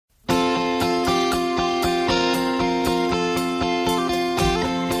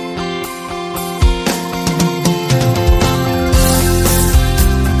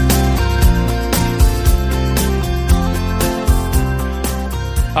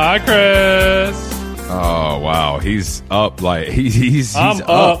Hi, Chris. Oh wow, he's up like he's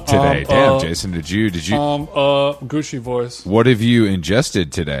up today. Damn, Jason, did you Gucci voice. What have you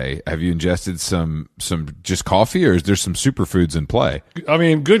ingested today? Have you ingested some just coffee, or is there some superfoods in play? I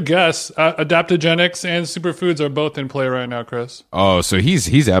mean, good guess. Adaptogenics and superfoods are both in play right now, Chris. Oh, so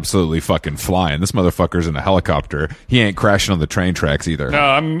he's absolutely fucking flying. This motherfucker's in a helicopter. He ain't crashing on the train tracks either. No,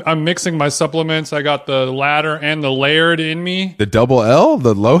 I'm mixing my supplements. I got the ladder and the layered in me. The double L,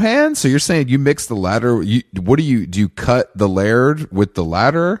 the Lohan. So you're saying you mix the ladder? Do you cut the layered with the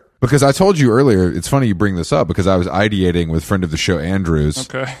ladder? Because I told you earlier, it's funny you bring this up because I was ideating with friend of the show Andrews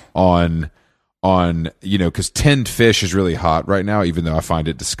on because tinned fish is really hot right now, even though I find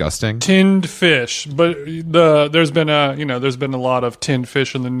it disgusting. Tinned fish, but there's been a lot of tinned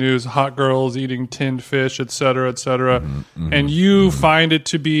fish in the news. Hot girls eating tinned fish, et cetera, and you find it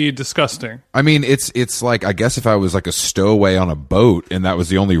to be disgusting. I mean, it's like, I guess if I was like a stowaway on a boat and that was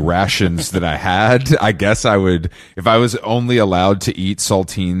the only rations that I had, I guess I would. If I was only allowed to eat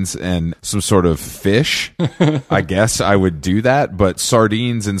saltines and some sort of fish, I guess I would do that. But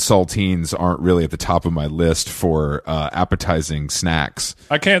sardines and saltines aren't really at the top of my list for appetizing snacks.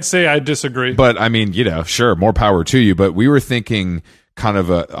 I can't say I disagree. But I mean, sure, more power to you. But we were thinking kind of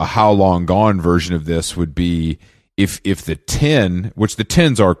a how long gone version of this would be if the tin, which the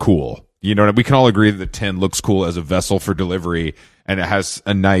tins are cool. We can all agree that the tin looks cool as a vessel for delivery, and it has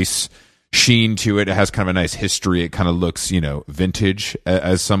a nice sheen to it. It has kind of a nice history. It kind of looks, vintage,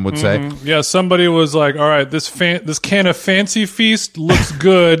 as some would say. Yeah, somebody was like, all right, this can of Fancy Feast looks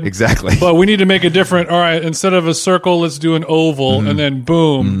good. Exactly. But we need to make it different. All right, instead of a circle, let's do an oval. And then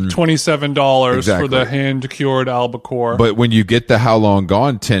boom, $27 for the hand-cured albacore. But when you get the How Long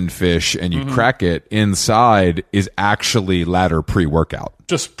Gone tinned fish and you crack it, inside is actually ladder pre-workout.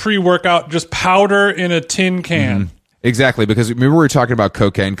 Just pre-workout, just powder in a tin can. Exactly, because remember we were talking about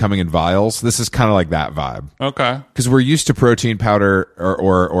cocaine coming in vials? This is kind of like that vibe. Okay. Because we're used to protein powder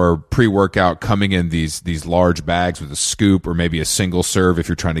or pre-workout coming in these large bags with a scoop or maybe a single serve if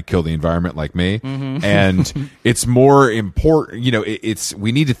you're trying to kill the environment like me. And it's more important,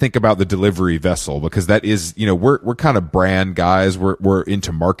 we need to think about the delivery vessel because that is, we're kind of brand guys. We're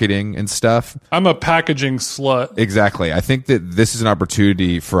into marketing and stuff. I'm a packaging slut. Exactly. I think that this is an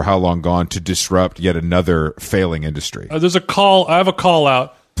opportunity for How Long Gone to disrupt yet another failing industry. There's a call. I have a call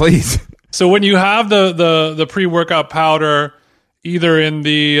out. Please. So when you have the pre-workout powder, either in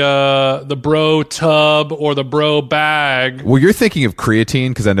the bro tub or the bro bag. Well, you're thinking of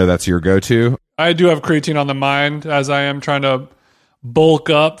creatine because I know that's your go-to. I do have creatine on the mind as I am trying to bulk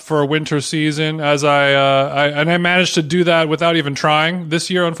up for winter season. As I managed to do that without even trying this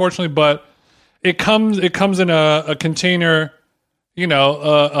year, unfortunately. But it comes in a container.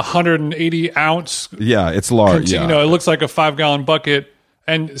 180 ounce. Yeah, it's large. It looks like a 5-gallon bucket,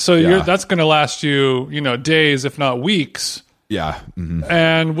 and so that's going to last you, days, if not weeks. Yeah.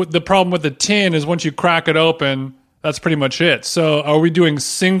 And the problem with the tin is once you crack it open, that's pretty much it. So are we doing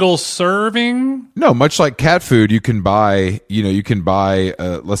single serving? No, much like cat food, you can buy,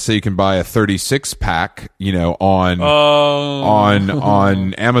 let's say you can buy a 36 pack, on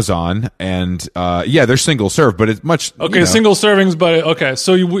Amazon, and they're single serve, but it's much single servings, but okay.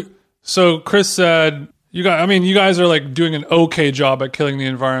 So Chris said you guys are like doing an okay job at killing the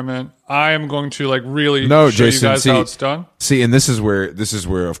environment. I am going to really show Jason, you guys how it's done. See, and this is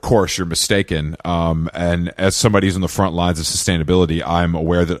where of course you're mistaken. And as somebody who's on the front lines of sustainability, I'm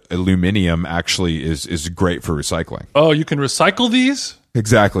aware that aluminum actually is great for recycling. Oh, you can recycle these?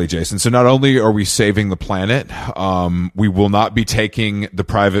 Exactly, Jason. So not only are we saving the planet, we will not be taking the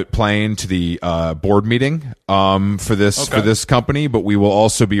private plane to the board meeting for this company, but we will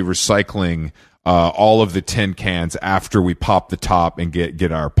also be recycling all of the tin cans after we pop the top and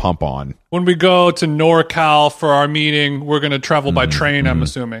get our pump on. When we go to NorCal for our meeting, we're going to travel by train, I'm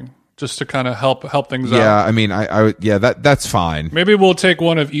assuming, just to kind of help things out. Yeah, I mean, that's fine. Maybe we'll take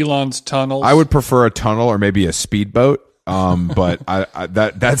one of Elon's tunnels. I would prefer a tunnel or maybe a speedboat. But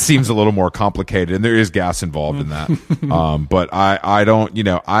that seems a little more complicated, and there is gas involved in that. But I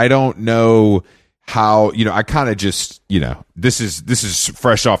don't know how, I kind of just, this is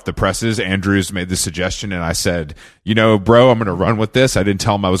fresh off the presses. Andrews made this suggestion and I said, bro, I'm going to run with this. I didn't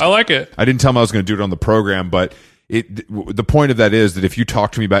tell him I like it. I didn't tell him I was going to do it on the program, but the point of that is that if you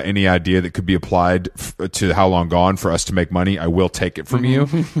talk to me about any idea that could be applied to How Long Gone for us to make money, I will take it from you,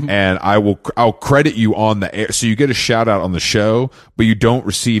 and I'll credit you on the air, so you get a shout out on the show, but you don't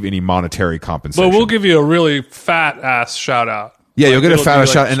receive any monetary compensation. But we'll give you a really fat ass shout out. Yeah, you'll get a fat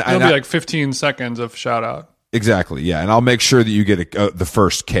ass shout, and it'll be like 15 seconds of shout out. Exactly, yeah, and I'll make sure that you get the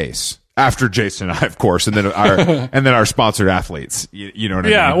first case. After Jason and I, of course, and then our sponsored athletes. You know what I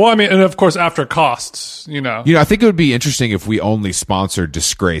mean? Yeah. Well, I mean, and of course, after costs, I think it would be interesting if we only sponsored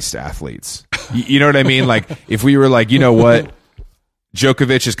disgraced athletes. You know what I mean? Like if we were like, you know what,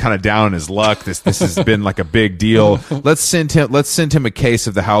 Djokovic is kind of down on his luck. This has been like a big deal. Let's send him a case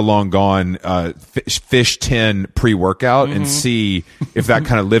of the How Long Gone Fish 10 pre-workout and see if that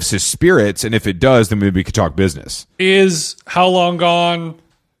kind of lifts his spirits. And if it does, then maybe we could talk business. Is How Long Gone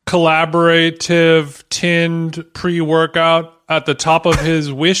collaborative tinned pre-workout at the top of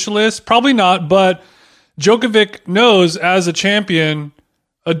his wish list? Probably not, but Djokovic knows as a champion,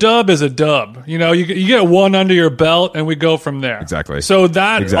 a dub is a dub. You get one under your belt and we go from there. Exactly. So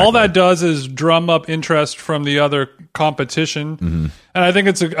all that does is drum up interest from the other competition. And I think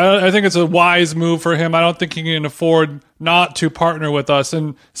it's a wise move for him. I don't think he can afford not to partner with us.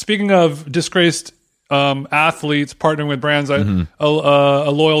 And speaking of disgraced athletes partnering with brands, a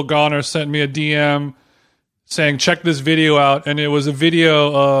loyal goner sent me a DM saying, check this video out. And it was a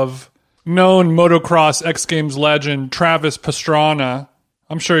video of known motocross X Games legend Travis Pastrana.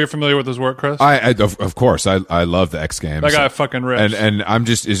 I'm sure you're familiar with his work, Chris. Of course. I love the X Games. That guy fucking rips. And I'm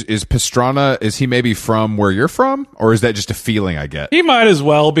just, is Pastrana, is he maybe from where you're from? Or is that just a feeling I get? He might as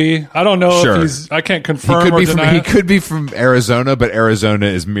well be. I don't know if I can't confirm or deny. He could be from Arizona, but Arizona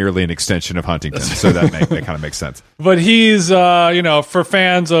is merely an extension of Huntington. So that kind of makes sense. But he's, for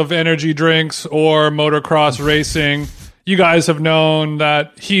fans of energy drinks or motocross racing, you guys have known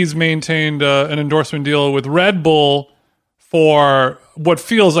that he's maintained an endorsement deal with Red Bull for what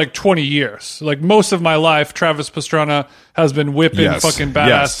feels like 20 years. Like most of my life, Travis Pastrana has been whipping fucking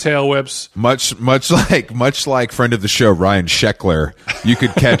badass tail whips. Much like friend of the show Ryan Sheckler, you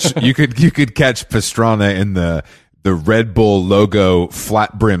could catch you could catch Pastrana in the Red Bull logo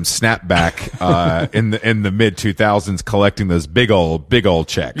flat brim snapback in the mid 2000s, collecting those big old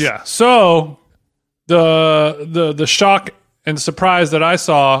checks. Yeah. So the shock and surprise that I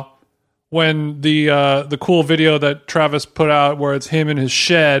saw when the cool video that Travis put out where it's him in his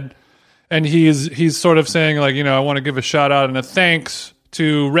shed and he's sort of saying like, I want to give a shout out and a thanks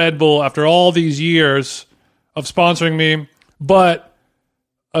to Red Bull after all these years of sponsoring me, but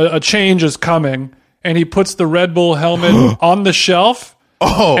a change is coming, and he puts the Red Bull helmet on the shelf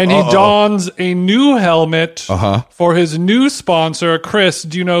and he dons a new helmet for his new sponsor. Chris,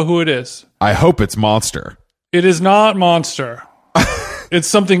 do you know who it is? I hope it's Monster. It is not Monster. It's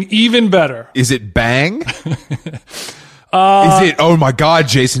something even better. Is it Bang? Is it? Oh my God,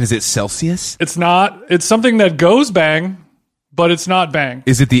 Jason! Is it Celsius? It's not. It's something that goes Bang, but it's not Bang.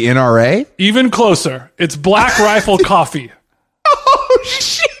 Is it the NRA? Even closer. It's Black Rifle Coffee. Oh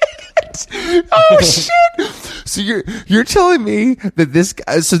shit! Oh shit! So you're telling me that this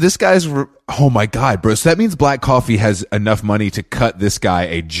guy's oh my God, bro! So that means Black Coffee has enough money to cut this guy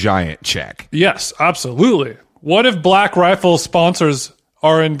a giant check. Yes, absolutely. What if Black Rifle sponsors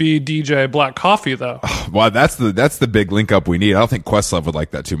R&B DJ Black Coffee though? Well, that's the big link up we need. I don't think Questlove would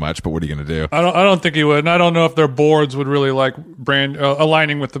like that too much, but what are you going to do? I don't think he would, and I don't know if their boards would really like brand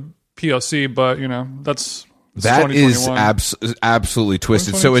aligning with the POC. But that is absolutely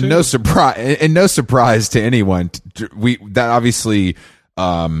twisted. So in no surprise to anyone, that obviously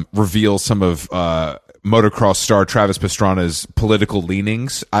reveals some of motocross star Travis Pastrana's political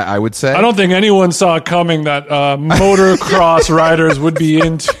leanings, I would say. I don't think anyone saw coming that motocross riders would be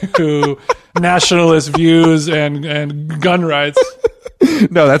into nationalist views and gun rights.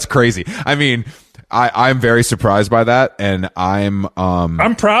 No, that's crazy. I mean, I'm very surprised by that, and I'm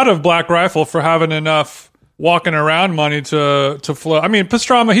proud of Black Rifle for having enough walking around money to flow. I mean,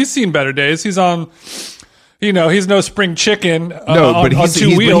 Pastrana, he's seen better days. He's on. He's no spring chicken. But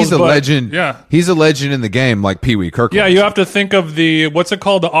he's a legend. Yeah, he's a legend in the game, like Pee Wee Kirkland. Yeah, you have to think of what's it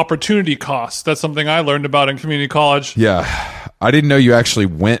called, the opportunity cost. That's something I learned about in community college. Yeah, I didn't know you actually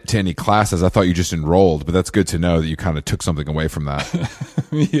went to any classes. I thought you just enrolled, but that's good to know that you kind of took something away from that.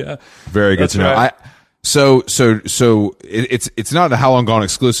 Yeah, very good to know. Right. So it's not a How Long Gone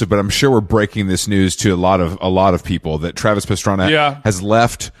exclusive, but I'm sure we're breaking this news to a lot of people that Travis Pastrana has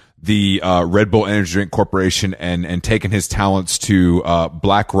left the Red Bull Energy Drink Corporation and taken his talents to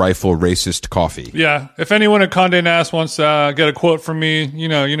Black Rifle Racist Coffee. Yeah. If anyone at Condé Nast wants to get a quote from me, you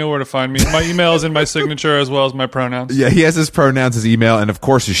know where to find me. My email is in my signature as well as my pronouns. Yeah, he has his pronouns, his email, and of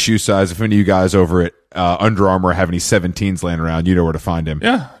course his shoe size. If any of you guys over at Under Armour have any 17s laying around, you know where to find him.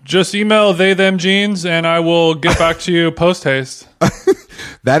 Yeah. Just email they them jeans and I will get back to you post haste.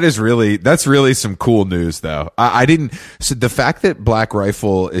 That's really some cool news though. So the fact that Black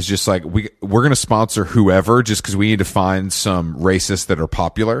Rifle is just like, we're going to sponsor whoever just because we need to find some racists that are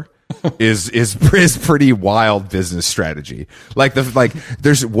popular. is pretty wild business strategy. Like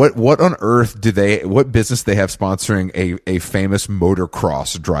there's what on earth what business they have sponsoring a famous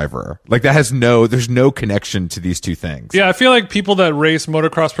motocross driver? Like that there's no connection to these two things. Yeah, I feel like people that race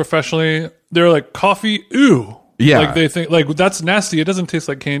motocross professionally, they're like, coffee, ooh. Yeah. Like they think like that's nasty. It doesn't taste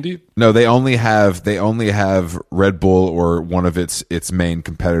like candy. No, they only have Red Bull or one of its main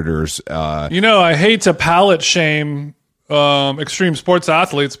competitors. I hate to palate shame extreme sports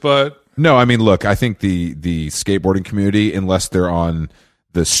athletes, but no, I mean, look, I think the skateboarding community, unless they're on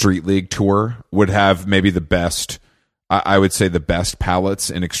the Street League tour, would have maybe the best. I would say the best palates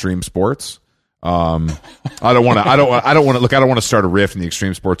in extreme sports. I don't want to start a rift in the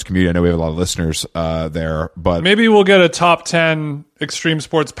extreme sports community. I know we have a lot of listeners there, but maybe we'll get a top 10 extreme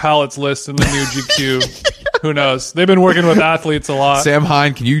sports palates list in the new GQ. Who knows? They've been working with athletes a lot. Sam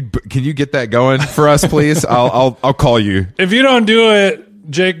Hine, can you get that going for us, please? I'll call you. If you don't do it,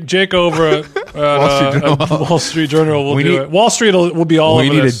 Jake over at Wall Street Journal will do it. Wall Street will be all over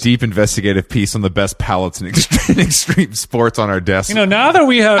this. We need a deep investigative piece on the best palates in extreme sports on our desk. Now that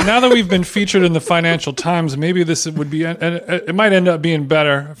we've been featured in the Financial Times, maybe this would be, it might end up being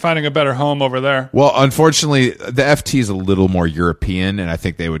better, finding a better home over there. Well, unfortunately, the FT is a little more European, and I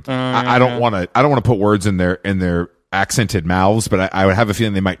think they would. I don't want to put words in their accented mouths, but I would have a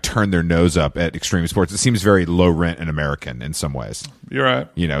feeling they might turn their nose up at extreme sports. It seems very low rent and American in some ways. You're right.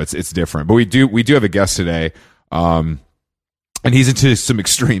 It's different, but we do have a guest today, and he's into some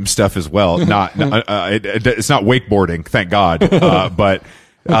extreme stuff as well. It's not wakeboarding, thank God. But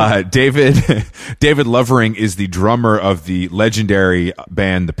David Lovering is the drummer of the legendary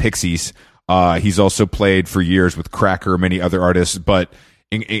band the Pixies. He's also played for years with Cracker, many other artists, but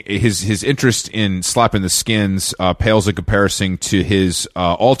his interest in Slapping the Skins pales in comparison to his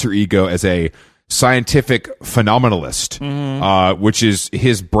alter ego as a scientific phenomenalist, which is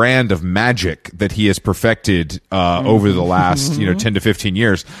his brand of magic that he has perfected over the last 10 to 15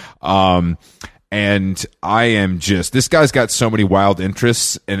 years. And I am this guy's got so many wild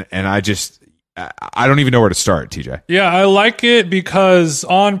interests, and I don't even know where to start, TJ. Yeah, I like it because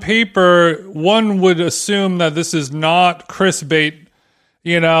on paper, one would assume that this is not Chris Bate.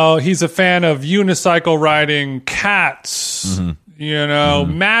 He's a fan of unicycle riding, cats,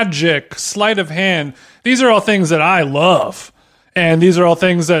 magic, sleight of hand. These are all things that I love. And these are all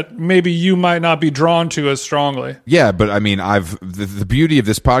things that maybe you might not be drawn to as strongly. Yeah, but I mean, the beauty of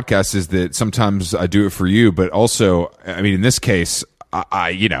this podcast is that sometimes I do it for you, but also, I mean, in this case,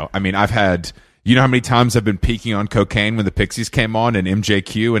 I've had... You know how many times I've been peaking on cocaine when the Pixies came on in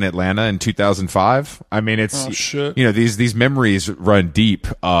MJQ in Atlanta in 2005? I mean, it's these memories run deep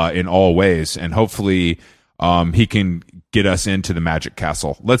in all ways, and hopefully he can get us into the Magic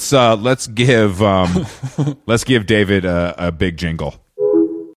Castle. Let's give David a big jingle.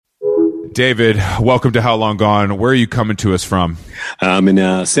 David, welcome to How Long Gone. Where are you coming to us from? I'm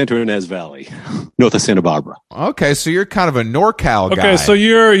in Santa Ynez Valley, north of Santa Barbara. Okay, so you're kind of a NorCal guy. Okay, so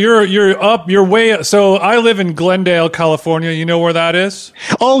you're up, you're way. So I live in Glendale, California. You know where that is?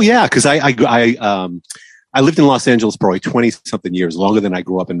 Oh yeah, because I lived in Los Angeles for like 20-something years, longer than I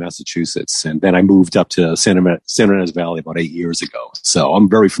grew up in Massachusetts. And then I moved up to Santa Ynez Valley about 8 years ago. So I'm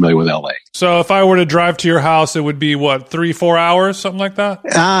very familiar with LA. So if I were to drive to your house, it would be what, 3-4 hours, something like that?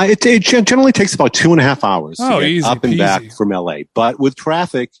 It generally takes about 2.5 hours to get easy up and peasy. Back from LA. But with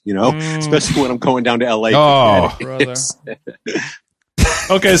traffic, especially when I'm going down to LA. Oh, brother.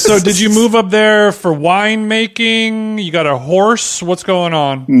 Okay, so did you move up there for winemaking? You got a horse? What's going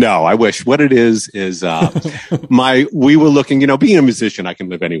on? No, I wish. What it is we were looking, being a musician, I can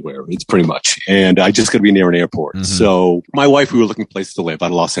live anywhere. It's pretty much. And I just got to be near an airport. Mm-hmm. So my wife, we were looking for places to live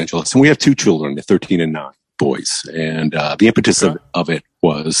out of Los Angeles. And we have 2 children, they're 13 and 9 boys. And the impetus of it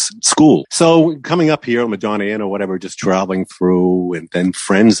was school. So coming up here, Madonna Inn or whatever, just traveling through, and then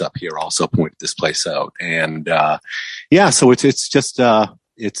friends up here also pointed this place out. And so it's just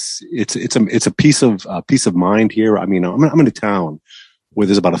it's a piece of mind here. I mean, I'm in a town where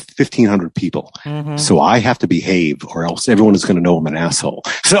there's about 1,500 people, so I have to behave, or else everyone is going to know I'm an asshole.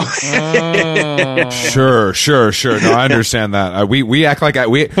 So sure. No, I understand that. We act like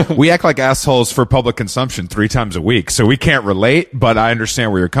assholes for public consumption 3 times a week, so we can't relate. But I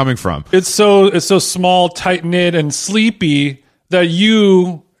understand where you're coming from. It's so small, tight knit, and sleepy that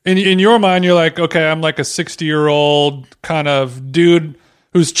you. In your mind, you're like, okay, I'm like a 60-year-old kind of dude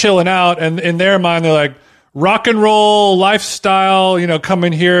who's chilling out. And in their mind, they're like, rock and roll lifestyle,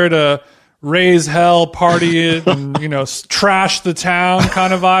 coming here to raise hell, party it, and, trash the town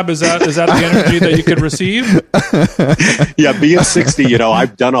kind of vibe. Is that the energy that you could receive? Yeah, being 60, you know,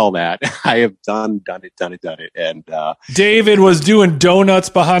 I've done all that. I have done it. And David was doing donuts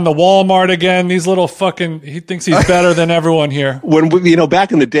behind the Walmart again. These little he thinks he's better than everyone here. when we, you know,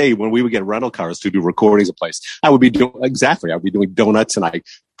 back in the day when we would get rental cars to do recordings of place, I would be doing donuts, and I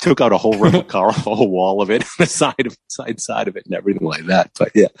took out a whole rental car, a whole wall of it, the side of it, and everything like that.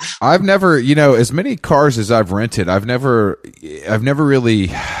 But yeah, I've never, you know, as many cars as I've rented, I've never really,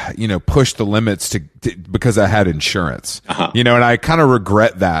 you know, pushed the limits because I had insurance, you know, and I kind of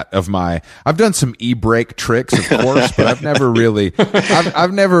regret that I've done some e-brake tricks, of course, but I've never really,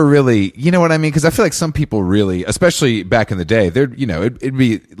 you know what I mean? Cause I feel like some people really, especially back in the day, they're, you know, it'd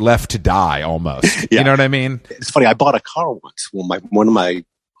be left to die almost. Yeah. You know what I mean? It's funny. I bought a car once. Well, one of my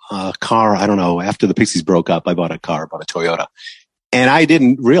car, I don't know, after the Pixies broke up, I bought a Toyota. And I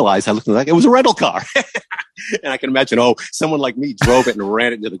didn't realize, I looked like it was a rental car. And I can imagine, someone like me drove it and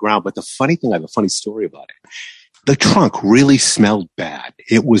ran it into the ground. But the funny thing, I have a funny story about it. The trunk really smelled bad.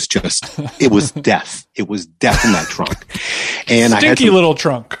 It was death. It was death in that trunk. And Stinky little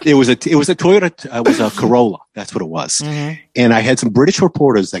trunk. It was a Toyota, it was a Corolla. That's what it was. Mm-hmm. And I had some British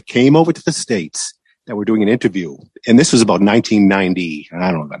reporters that came over to the States that were doing an interview. And this was about 1990,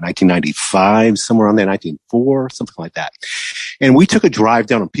 I don't know, about 1995, somewhere around there, 1904, something like that. And we took a drive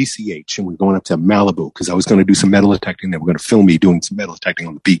down on PCH, and we were going up to Malibu because I was going to do some metal detecting. They were going to film me doing some metal detecting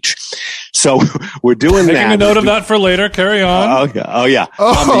on the beach. So we're doing that. Taking a note of that for later. Carry on. Oh yeah.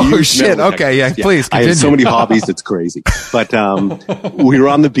 Oh, shit. Okay. Yeah. Please continue. I had so many hobbies. It's crazy. But we were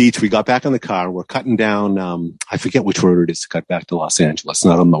on the beach. We got back on the car. We're cutting down. I forget which road it is to cut back to Los Angeles.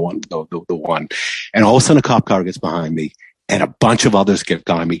 Not on the one. And all of a sudden, a cop car gets behind me, and a bunch of others get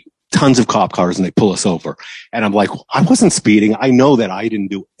behind me. Tons of cop cars, and they pull us over. And I'm like, I wasn't speeding. I know that I didn't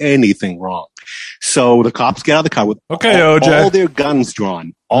do anything wrong. So the cops get out of the car with all their guns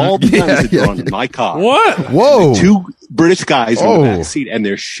drawn. All the guns are drawn in my car. What? Whoa. Two British guys in the back seat, and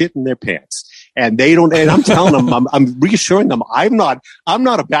they're shitting their pants. And they don't, and I'm telling them, I'm reassuring them, I'm not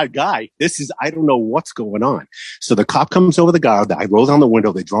a bad guy. I don't know what's going on. So the cop comes over the guard. I roll down the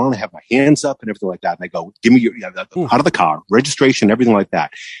window. They draw, and I have my hands up and everything like that. And they go, give me out of the car, registration, everything like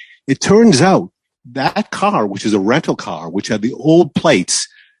that. It turns out that car, which is a rental car, which had the old plates,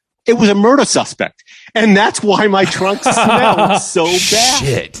 it was a murder suspect. And that's why my trunk smelled so bad.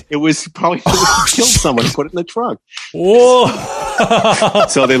 Shit. It was probably killed someone and put it in the trunk. Whoa.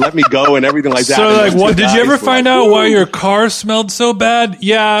 So they let me go and everything like that. So like, what, did you ever find out why your car smelled so bad?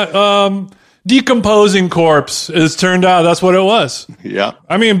 Yeah. Decomposing corpse. It's turned out that's what it was. Yeah.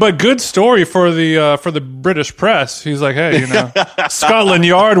 I mean, but good story for the British press. He's like, hey, you know, Scotland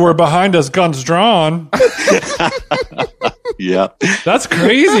Yard were behind us, guns drawn. Yeah. That's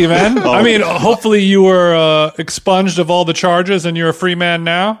crazy, man. I mean, hopefully you were expunged of all the charges and you're a free man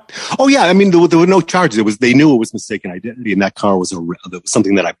now. Oh yeah. I mean, there were no charges. They knew it was mistaken identity, and that car was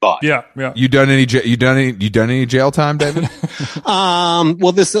something that I bought. Yeah. Yeah. You done any jail time, David?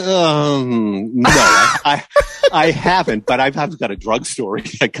 Well, this, no, I haven't, but I've got a drug story.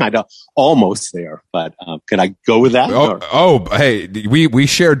 Kind of almost there, but can I go with that? Hey, we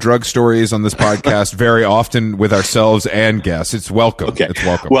share drug stories on this podcast very often with ourselves and guests. It's welcome. Okay. It's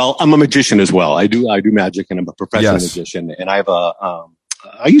welcome. Well, I'm a magician as well. I do magic, and I'm a professional magician, and I have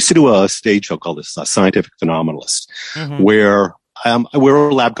I used to do a stage show called this Scientific Phenomenalist, where I wear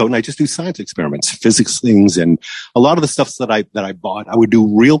a lab coat and I just do science experiments, physics things, and a lot of the stuff that I bought, I would do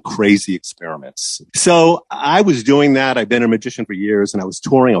real crazy experiments. So I was doing that. I've been a magician for years, and I was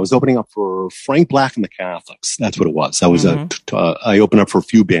touring. I was opening up for Frank Black and the Catholics. That's what it was. I opened up for a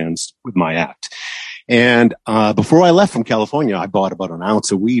few bands with my act. And before I left from California, I bought about an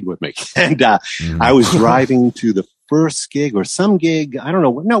ounce of weed with me. And I was driving to the first gig or some gig. I don't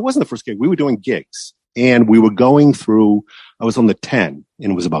know. No, it wasn't the first gig. We were doing gigs. And we were going through, I was on the 10,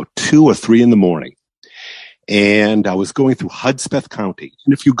 and it was about 2 or 3 in the morning. And I was going through Hudspeth County.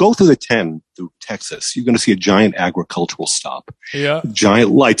 And if you go through the 10 through Texas, you're going to see a giant agricultural stop. Yeah.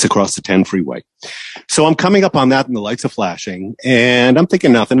 Giant lights across the 10 freeway. So I'm coming up on that, and the lights are flashing. And I'm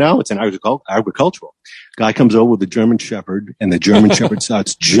thinking nothing now. It's an agricultural. Guy comes over with a German Shepherd, and the German Shepherd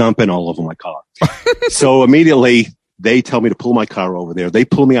starts jumping all over my car. So immediately, they tell me to pull my car over there. They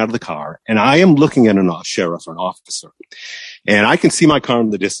pull me out of the car, and I am looking at a sheriff or an officer, and I can see my car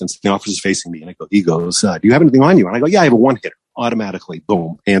in the distance. The officer's facing me, and he goes, do you have anything on you? And I go, yeah, I have a one-hitter. Automatically,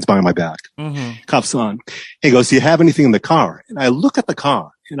 boom, hands behind my back, cuffs on. He goes, do you have anything in the car? And I look at the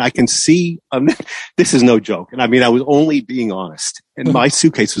car, and I can see, this is no joke. And I mean, I was only being honest. And my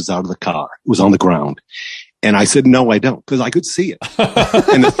suitcase was out of the car. It was on the ground. And I said, no, I don't, because I could see it.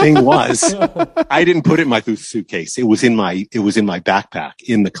 And the thing was, I didn't put it in my suitcase. It was in my backpack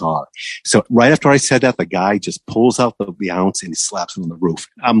in the car. So right after I said that, the guy just pulls out the ounce and he slaps it on the roof.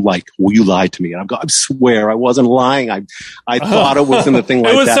 I'm like, well, you lied to me. And I swear I wasn't lying. I thought it wasn't a thing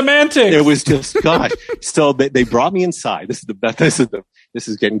like that. It was semantics. It was just, gosh. So they brought me inside. This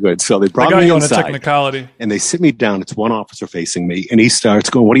is getting good. So they brought me you inside. On a technicality. And they sit me down. It's one officer facing me, and he starts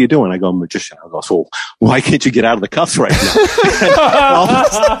going, "What are you doing?" I go, "I'm a magician." I go, "So why can't you get out of the cuffs right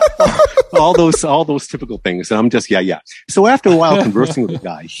now?" all those typical things. And I'm just, yeah. So after a while conversing with the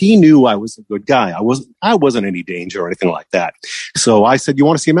guy, he knew I was a good guy. I wasn't any danger or anything like that. So I said, "You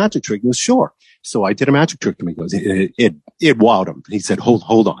want to see a magic trick?" He goes, "Sure." So I did a magic trick to him. He goes, it wowed him. He said,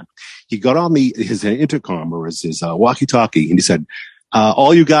 hold on. He got on his intercom or his walkie-talkie, and he said,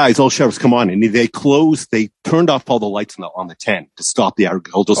 all you guys, all sheriffs, come on. And they turned off all the lights on the tent to stop the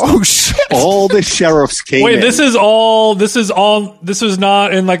agricultural stuff. Oh, shit. All the sheriffs came in. This was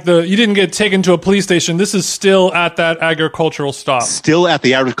not in like you didn't get taken to a police station. This is still at that agricultural stop. Still at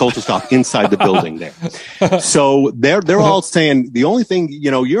the agricultural stop inside the building there. So they're all saying the only thing,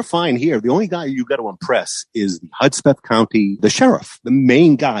 you're fine here. The only guy you got to impress is the Hudspeth County, the sheriff, the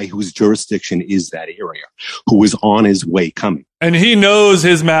main guy whose jurisdiction is that area, who is on his way coming. And he knows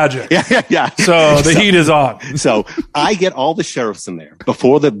his magic. Yeah. So the heat is on. So I get all the sheriffs in there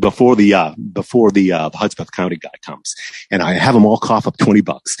before the Hudspeth County guy comes, and I have them all cough up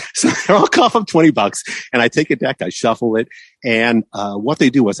 $20. So they're all cough up $20, and I take a deck, I shuffle it, and what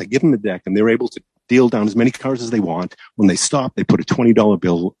they do is I give them the deck, and they're able to deal down as many cards as they want. When they stop, they put a $20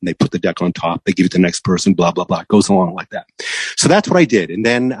 bill, and they put the deck on top. They give it to the next person. Blah blah blah. It goes along like that. So that's what I did, and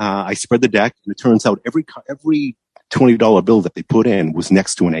then I spread the deck, and it turns out every $20 bill that they put in was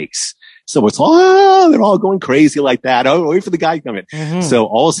next to an ace. So it's they're all going crazy like that. Oh, wait for the guy to come in. Mm-hmm. So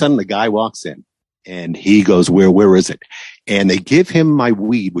all of a sudden the guy walks in and he goes, where is it? And they give him my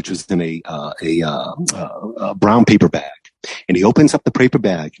weed, which was in a brown paper bag. And he opens up the paper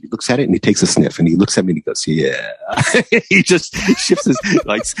bag, he looks at it, and he takes a sniff, and he looks at me and he goes, yeah. He just shifts his,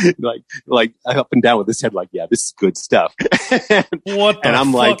 like up and down with his head, like, yeah, this is good stuff. And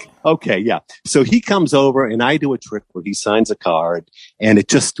I'm like, okay, yeah. So he comes over and I do a trick where he signs a card, and it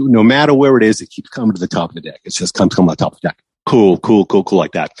just, no matter where it is, it keeps coming to the top of the deck. It just comes on the top of the deck. Cool,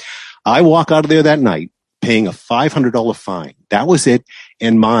 like that. I walk out of there that night paying a $500 fine. That was it.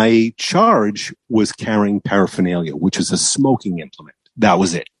 And my charge was carrying paraphernalia, which is a smoking implement. That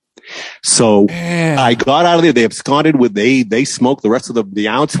was it. So I got out of there. They absconded with, they smoked the rest of the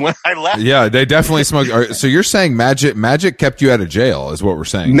ounce when I left. Yeah, they definitely smoked. So you're saying magic kept you out of jail is what we're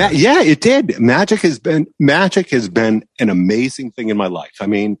saying. Yeah, it did. Magic has been an amazing thing in my life. I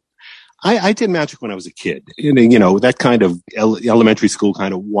mean, I did magic when I was a kid, and that kind of elementary school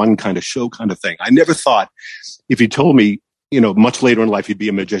kind of one kind of show kind of thing. I never thought if you told me, much later in life you'd be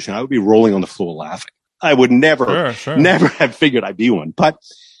a magician, I would be rolling on the floor laughing. I would never have figured I'd be one. But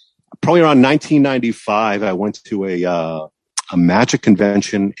probably around 1995, I went to a magic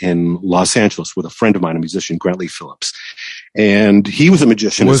convention in Los Angeles with a friend of mine, a musician, Grant Lee Phillips. And he was a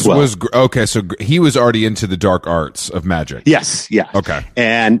magician as well. Okay, so he was already into the dark arts of magic. Yes, yeah. Okay.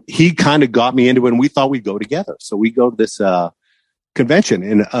 And he kind of got me into it, and we thought we'd go together. So we go to this convention,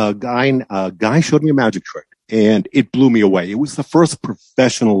 and a guy showed me a magic trick, and it blew me away. It was the first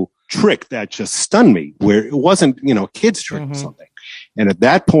professional trick that just stunned me, where it wasn't, a kid's trick or something. And at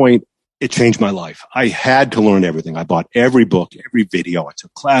that point, it changed my life. I had to learn everything. I bought every book, every video. I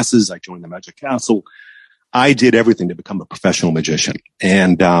took classes. I joined the Magic Castle. I did everything to become a professional magician.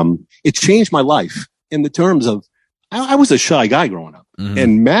 And it changed my life in the terms of, I was a shy guy growing up. Mm-hmm.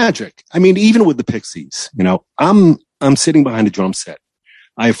 And magic, I mean, even with the Pixies, I'm sitting behind a drum set.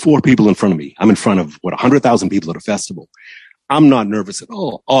 I have 4 people in front of me. I'm in front of 100,000 people at a festival. I'm not nervous at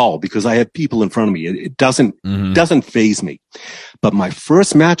all because I have people in front of me. It doesn't faze me. But my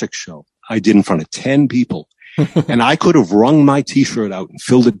first magic show I did in front of 10 people. And I could have wrung my t-shirt out and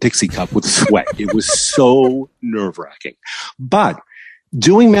filled a Dixie cup with sweat. It was so nerve-wracking. But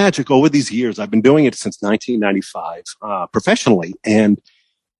doing magic over these years, I've been doing it since 1995 professionally, and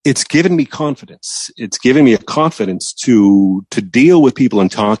it's given me confidence. It's given me a confidence to deal with people and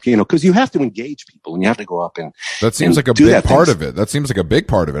talk, because you have to engage people and you have to go up and that seems like a big part of it. That seems like a big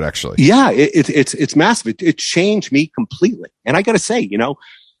part of it, actually. Yeah, it's massive. It changed me completely. And I got to say,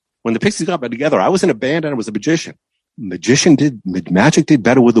 when the Pixies got back together, I was in a band and I was a magician. Magic did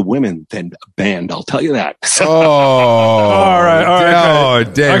better with the women than a band. I'll tell you that. All right. Oh,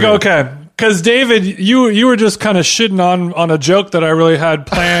 David. Okay. Because David, you were just kind of shitting on a joke that I really had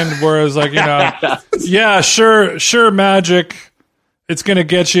planned, whereas yeah, sure, magic it's going to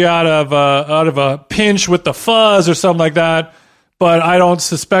get you out of a pinch with the fuzz or something like that. But I don't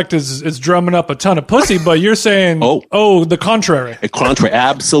suspect it's drumming up a ton of pussy. But you're saying, the contrary. The contrary,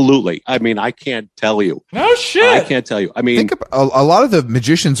 absolutely. I mean, I can't tell you. No shit. I can't tell you. I mean, a lot of the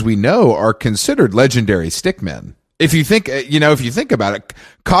magicians we know are considered legendary stickmen. If you think about it,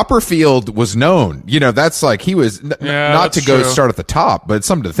 Copperfield was known. That's like he was not to go start at the top, but it's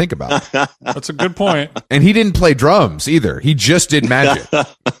something to think about. That's a good point. And he didn't play drums either. He just did magic.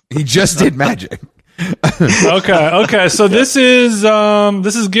 Okay. So this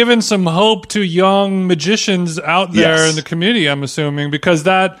is giving some hope to young magicians out there in the community, I'm assuming, because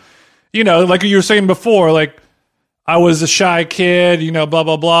that, like you were saying before, like I was a shy kid, blah,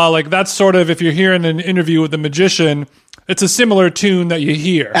 blah, blah. Like that's sort of, if you're hearing an interview with a magician, it's a similar tune that you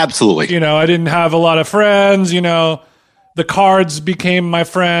hear. Absolutely. I didn't have a lot of friends, the cards became my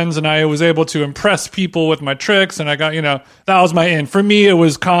friends and I was able to impress people with my tricks. And I got, that was my in. For me, it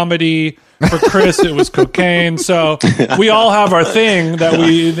was comedy. For Chris, it was cocaine. So we all have our thing that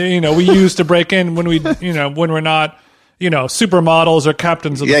we use to break in when when we're not, supermodels or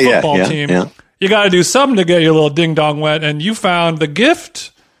captains of the football team. Yeah. You got to do something to get your little ding dong wet. And you found the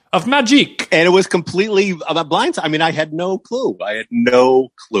gift of magic. And it was completely a blind. I mean, I had no clue.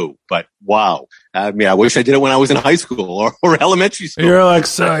 But wow. I mean, I wish I did it when I was in high school or elementary school. You're like,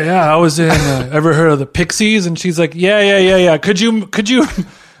 so I was in, ever heard of the Pixies? And she's like, yeah. Could you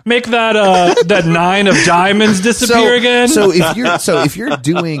make that 9 of diamonds disappear again? So if you're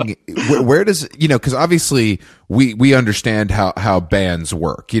doing, where does, because obviously we understand how bands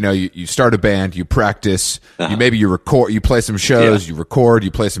work. You start a band, you practice, you record, you play some shows, you record,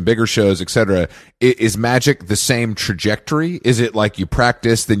 you play some bigger shows, etc. Is magic the same trajectory? Is it like you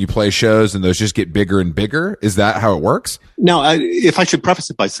practice, then you play shows, and those just get bigger and bigger? Is that how it works? No, if I should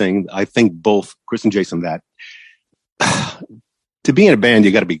preface it by saying, I think both Chris and Jason that. To be in a band,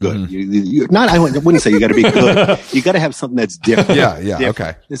 you got to be good. Mm-hmm. I wouldn't say you got to be good. You got to have something that's different. Yeah, different.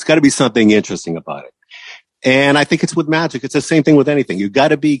 Okay. There's got to be something interesting about it. And I think it's with magic. It's the same thing with anything. You got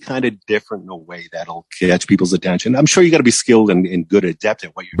to be kind of different in a way that'll catch people's attention. I'm sure you got to be skilled and good, adept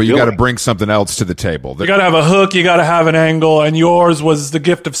at what you're doing. But you got to bring something else to the table. You got to have a hook. You got to have an angle. And yours was the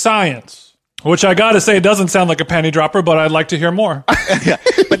gift of science. Which I got to say, it doesn't sound like a panty dropper, but I'd like to hear more. Yeah.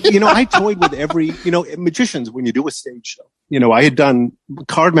 But, I toyed with every, magicians, when you do a stage show, I had done,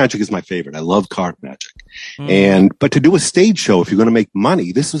 card magic is my favorite. I love card magic. But to do a stage show, if you're going to make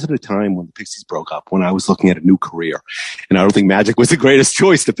money, this was at a time when the Pixies broke up, when I was looking at a new career. And I don't think magic was the greatest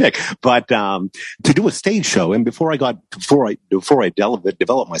choice to pick. But, to do a stage show, and before I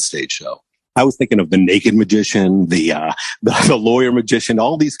developed my stage show, I was thinking of the naked magician, the lawyer magician,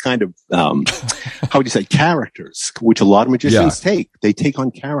 all these kind of, how would you say, characters, which a lot of magicians take. They take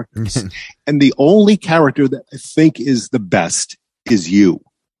on characters. And the only character that I think is the best is you.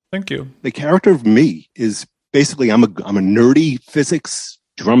 Thank you. The character of me is basically, I'm a nerdy physics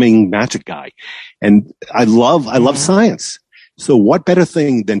drumming magic guy. And I love science. So what better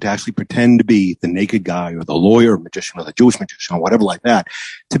thing than to actually pretend to be the naked guy or the lawyer magician or the Jewish magician or whatever like that,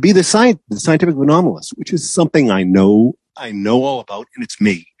 to be the scientific anomalist, which is something I know all about, and it's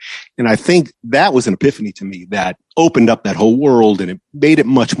me. And I think that was an epiphany to me that opened up that whole world, and it made it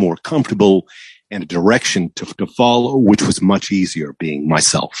much more comfortable and a direction to follow, which was much easier being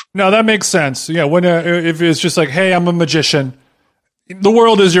myself. No, that makes sense. Yeah, when if it's just like, hey, I'm a magician. The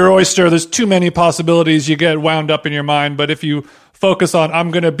world is your oyster. There's too many possibilities. You get wound up in your mind. But if you focus on,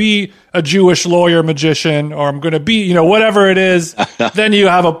 I'm going to be a Jewish lawyer magician, or I'm going to be, whatever it is, then you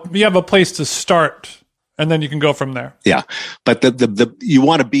have a place to start, and then you can go from there. Yeah, but you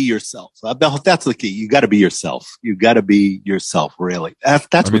want to be yourself. That's the key. You got to be yourself. You got to be yourself. Really, that's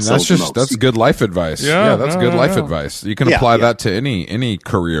good life advice. Yeah, that's good life advice. You can apply that to any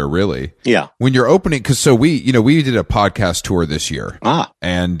career, really. Yeah. When you're opening, because we did a podcast tour this year,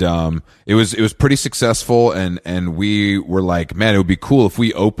 and it was pretty successful, and we were like, man, it would be cool if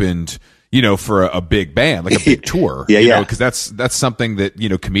we opened, for a big band, like a big tour, because that's something that,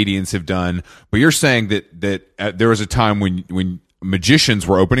 comedians have done. But you're saying that there was a time when magicians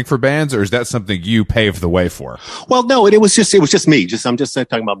were opening for bands, or is that something you paved the way for? Well, no, it was just me. I'm just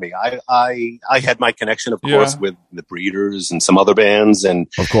talking about me. I had my connection, of course, with the Breeders and some other bands, and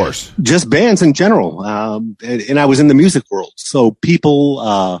of course, just bands in general. And I was in the music world, so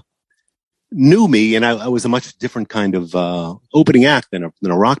people knew me, and I was a much different kind of opening act than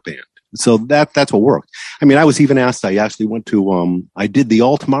a rock band. So that's what worked. I mean, I was even asked, I actually went to, I did the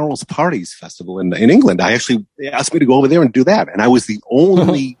All Tomorrow's Parties Festival in England. I actually asked me to go over there and do that. And I was the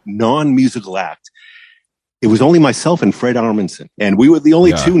only non-musical act it was only myself and Fred Armisen. And we were the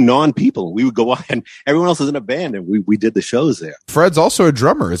only Yeah. two non-people. We would go out and everyone else was in a band and we did the shows there. Fred's also a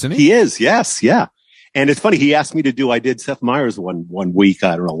drummer, isn't he? He is. Yes. Yeah. And it's funny. He asked me to do, I did Seth Meyers one week.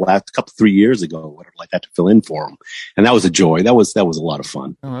 I don't know, last couple, 3 years ago, whatever, like that to fill in for him. And that was a joy. That was a lot of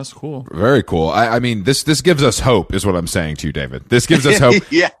fun. Oh, that's cool. Very cool. I mean, this gives us hope, is what I'm saying to you, David. This gives us hope.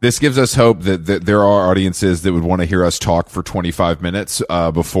 Yeah. This gives us hope that there are audiences that would want to hear us talk for 25 minutes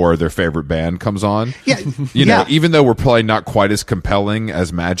before their favorite band comes on. Yeah. You know, even though we're probably not quite as compelling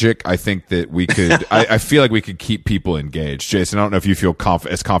as Magic, I think that we could. I feel like we could keep people engaged. Jason, I don't know if you feel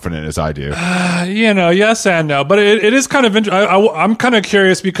as confident as I do. You know, yes and no, but it is kind of I'm kind of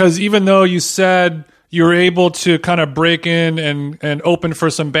curious because even though you said you were able to kind of break in and open for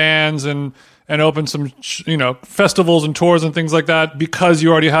some bands and open some festivals and tours and things like that because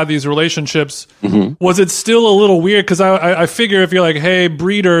you already had these relationships, was it still a little weird? Because I figure if you're like, hey,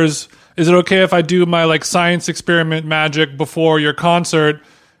 Breeders, is it okay if I do my like science experiment magic before your concert?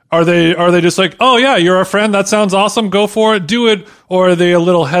 Are they just like, oh yeah, you're a friend, that sounds awesome, go for it, do it? Or are they a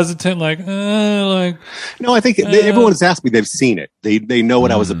little hesitant, like? No, I think everyone has asked me, they've seen it, they know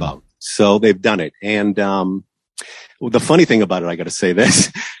what I was about, so they've done it. And the funny thing about it, I got to say this,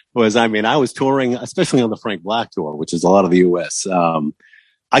 was I was touring, especially on the Frank Black tour, which is a lot of the U.S.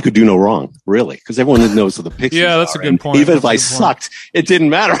 I could do no wrong, really, because everyone knows who the Pixies Yeah, that's are. a good point. Even if I sucked, it didn't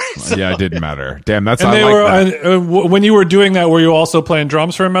matter. Yeah, it didn't matter. Damn, that's And I they like were that. when you were doing that, were you also playing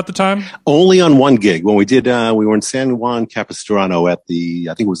drums for him at the time? Only on one gig when we did. We were in San Juan Capistrano at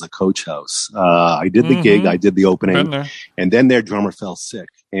I think it was the Coach House. I did the gig, I did the Been opening, there. and then their drummer fell sick,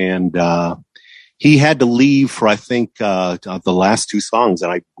 and he had to leave for I think the last two songs,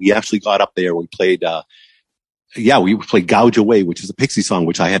 and we actually got up there. We played. We played "Gouge Away," which is a Pixie song,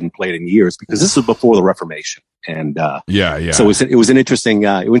 which I hadn't played in years because this was before the Reformation, and Yeah. so it was an interesting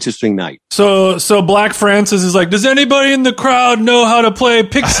night. So Black Francis is like, does anybody in the crowd know how to play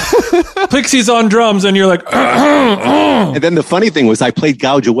Pixies on drums? And you're like, And then the funny thing was, I played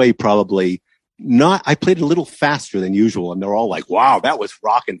 "Gouge Away" probably not. I played it a little faster than usual, and they're all like, "Wow, that was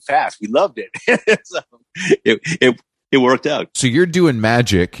rocking fast. We loved it." So it worked out. So you're doing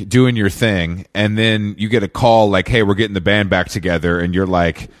Magic, doing your thing, and then you get a call like, "Hey, we're getting the band back together," and you're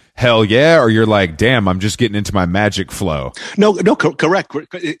like, "Hell yeah!" Or you're like, "Damn, I'm just getting into my Magic flow." No, correct,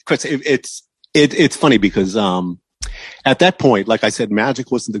 Chris. It's funny because at that point, like I said,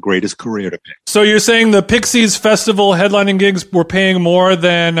 Magic wasn't the greatest career to pick. so you're saying the Pixies festival headlining gigs were paying more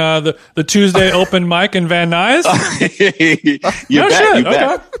than the Tuesday open mic in Van Nuys? You No bet, shit, you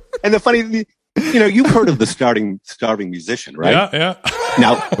bet. okay. And the funny, you've heard of the starving musician, right? Yeah.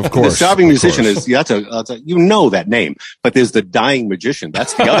 Now, Of course, the starving of musician course. is that's a you know that name, but there's the dying magician.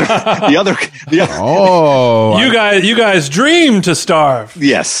 That's the other, the other. Oh, You guys dream to starve.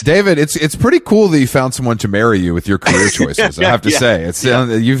 Yes, David, it's pretty cool that you found someone to marry you with your career choices. I have to say, it's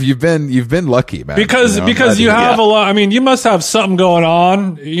you've been lucky, man. Because I'm glad you to hear have that. a lot. I mean, you must have something going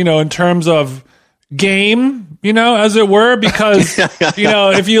on, in terms of game, as it were. Because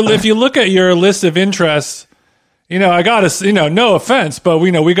if you look at your list of interests, I gotta, no offense, but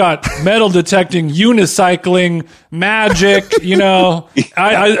we got metal detecting, unicycling, magic.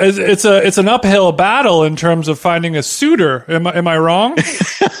 It's an uphill battle in terms of finding a suitor. Am I wrong?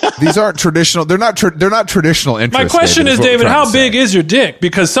 These aren't traditional. They're not traditional interests. My question is, what we're David, trying how to say. big is your dick?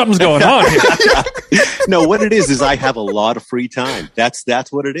 Because something's going on here. no, what it is I have a lot of free time. That's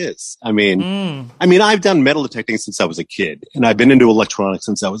what it is. I mean, I've done metal detecting since I was a kid, and I've been into electronics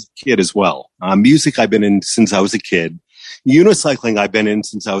since I was a kid as well. Music I've been in since I was a kid. Unicycling I've been in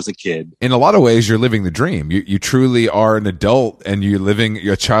since I was a kid. In a lot of ways, you're living the dream. You truly are an adult, and you're living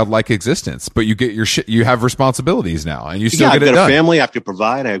a childlike existence. But you get your shit. You have responsibilities now, and you still I've get it got a done. family I have to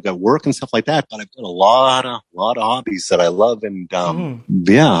provide. I've got work and stuff like that. But I've got a lot of hobbies that I love, and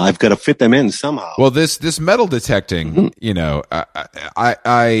I've got to fit them in somehow. Well, this metal detecting,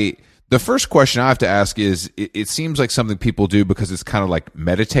 I the first question I have to ask is, it seems like something people do because it's kind of like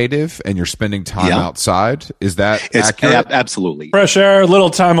meditative, and you're spending time outside. Is that accurate? Absolutely. Fresh air, a little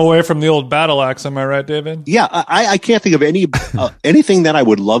time away from the old battle axe. Am I right, David? Yeah, I can't think of anything that I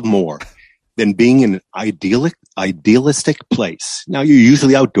would love more than being in an idealistic place. Now, you're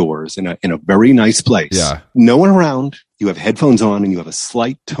usually outdoors in a very nice place. Yeah. No one around. You have headphones on, and you have a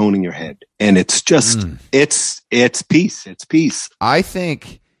slight tone in your head, and it's just it's peace. It's peace. I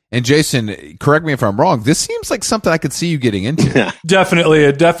think. And Jason, correct me if I'm wrong. This seems like something I could see you getting into. Definitely.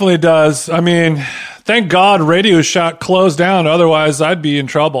 It definitely does. I mean, thank God Radio Shack closed down. Otherwise, I'd be in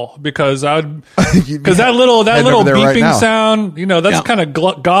trouble because that little over there right beeping now. sound, that's kind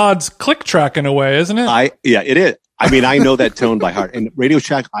of God's click track in a way, isn't it? It is. I mean, I know that tone by heart. And Radio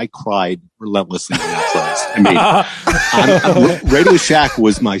Shack, I cried relentlessly when that closed. I mean, Radio Shack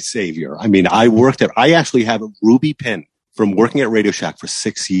was my savior. I mean, I worked there. I actually have a ruby pin from working at Radio Shack for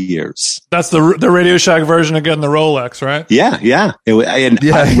 6 years. That's the Radio Shack version of getting the Rolex, right? Yeah.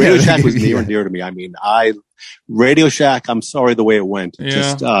 Radio Shack was near and dear to me. I mean, Radio Shack, I'm sorry the way it went. It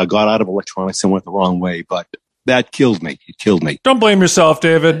just got out of electronics and went the wrong way, but that killed me. It killed me. Don't blame yourself,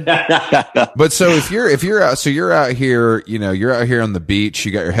 David. But so if you're out, so you're out here, you're out here on the beach,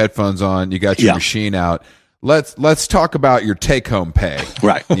 you got your headphones on, you got your machine out. Let's talk about your take home pay.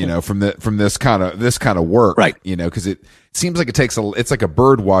 Right. From this kind of work. Right. Because it seems like it's like a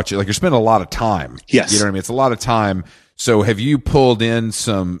bird watch. Like you're spending a lot of time. Yes. You know what I mean? It's a lot of time. So have you pulled in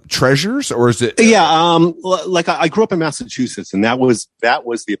some treasures, or is it? Yeah. Like I grew up in Massachusetts, and that was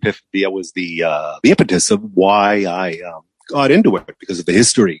the epiphany. That was the impetus of why I got into it, because of the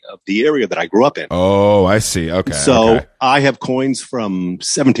history of the area that I grew up in. Oh, I see. Okay. So I have coins from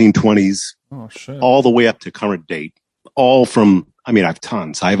 1720s all the way up to current date. All from, I mean, I have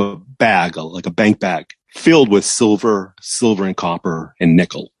tons. I have a bag, like a bank bag, filled with silver and copper and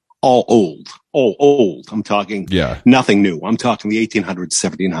nickel. All old. I'm talking nothing new. I'm talking the 1800s,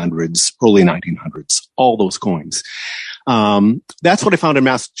 1700s, early 1900s, all those coins. That's what I found in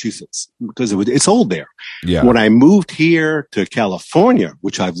Massachusetts, because it's old there. Yeah. When I moved here to California,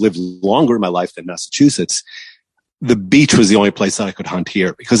 which I've lived longer in my life than Massachusetts, the beach was the only place that I could hunt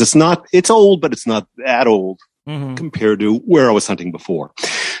here, because it's old, but it's not that old compared to where I was hunting before.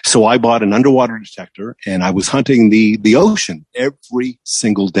 So I bought an underwater detector, and I was hunting the ocean every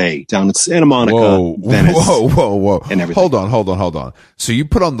single day down in Santa Monica, Venice. Whoa. And everything. Hold on. So you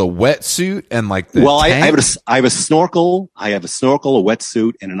put on the wetsuit and like the I tank? have a snorkel. I have a snorkel, a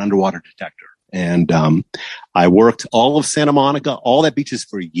wetsuit, and an underwater detector. And I worked all of Santa Monica, all that beaches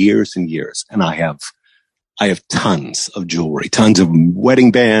for years and years. And I have tons of jewelry, tons of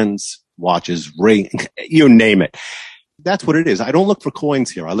wedding bands, watches, ring, you name it. That's what it is. I don't look for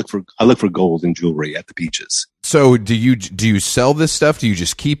coins here. I look for gold and jewelry at the beaches. So do you sell this stuff? Do you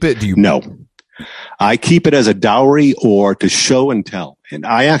just keep it? No, I keep it as a dowry or to show and tell. And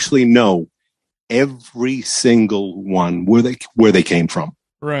I actually know every single one where they came from.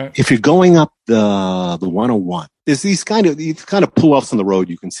 Right. If you're going up the 101, there's these kind of pull offs on the road.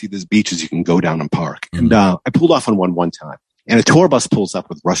 You can see there's beaches you can go down and park. And I pulled off on one time, and a tour bus pulls up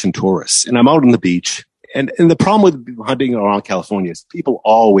with Russian tourists, and I'm out on the beach. And the problem with hunting around California is people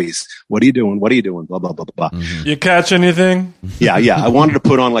always, what are you doing? What are you doing? Blah, blah, blah, blah, blah. You catch anything? Yeah. I wanted to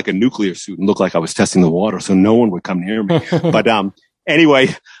put on like a nuclear suit and look like I was testing the water so no one would come near me. But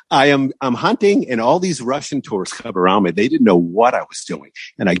anyway, I'm hunting, and all these Russian tourists come around me. They didn't know what I was doing.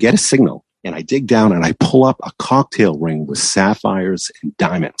 And I get a signal, and I dig down, and I pull up a cocktail ring with sapphires and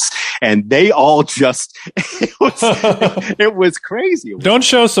diamonds. And they all just, it was crazy. Don't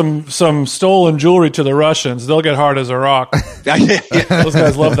show some stolen jewelry to the Russians. They'll get hard as a rock. Those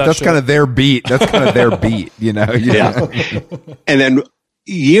guys love that. That's shit. kind of their beat. Yeah. And then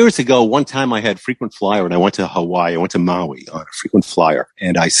years ago, one time I had frequent flyer, and I went to Hawaii. I went to Maui on a frequent flyer,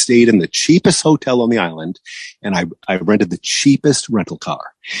 and I stayed in the cheapest hotel on the island, and I rented the cheapest rental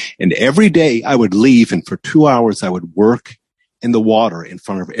car. And every day I would leave, and for 2 hours I would work in the water in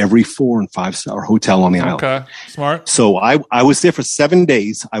front of every 4 and 5 star hotel on the island. Okay, smart. So I was there for 7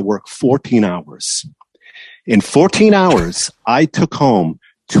 days. I worked 14 hours. In 14 hours, I took home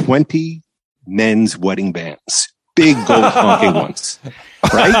 20 men's wedding bands, big gold honking ones,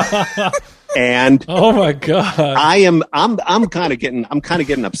 right? And oh my god, I'm kind of getting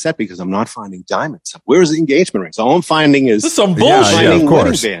upset because I'm not finding diamonds. Where's the engagement rings? All I'm finding is this is some bullshit. Yeah, of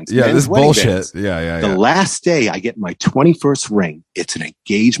course. Bands, yeah, this bullshit. Bands. Yeah. The last day I get my 21st ring. It's an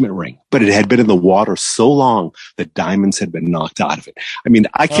engagement ring, but it had been in the water so long that diamonds had been knocked out of it. I mean,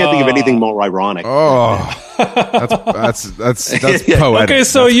 I can't think of anything more ironic. Oh, that's poetic. Okay,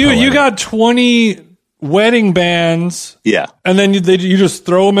 so that's you got 20 wedding bands. Yeah. And then you just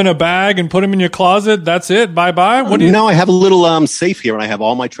throw them in a bag and put them in your closet. That's it. Bye-bye. What do you? No, I have a little safe here, and I have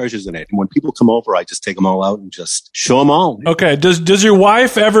all my treasures in it. And when people come over, I just take them all out and just show them all. Okay. Does your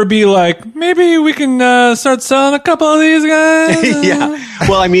wife ever be like, maybe we can start selling a couple of these guys? Yeah.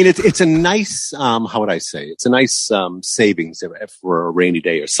 Well, I mean, it's a nice, how would I say? It's a nice savings for a rainy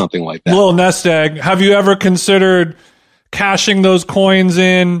day or something like that. Little nest egg. Have you ever considered cashing those coins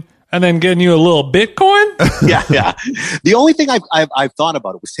in and then getting you a little Bitcoin? Yeah. The only thing I've thought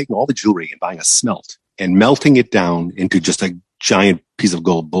about it was taking all the jewelry and buying a smelt and melting it down into just a giant piece of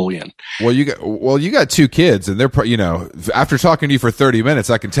gold bullion. Well, you got two kids, and they're after talking to you for 30 minutes,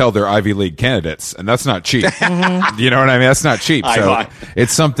 I can tell they're Ivy League candidates, and that's not cheap. You know what I mean? That's not cheap. So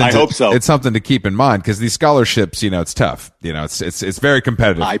it's something. I hope so. It's something to keep in mind because these scholarships, it's tough. It's very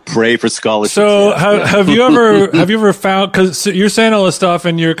competitive. I pray for scholarships. So have you ever found, because you're saying all this stuff,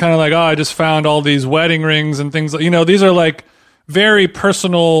 and you're kind of like, oh, I just found all these wedding rings and things. These are like very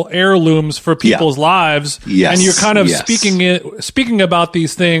personal heirlooms for people's lives. Yes. And you're kind of speaking about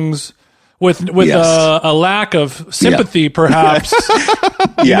these things with a lack of sympathy, perhaps.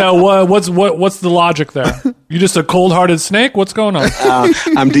 What's the logic there? You just a cold-hearted snake? What's going on?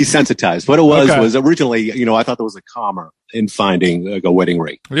 I'm desensitized. What it was originally, I thought there was a karma in finding a wedding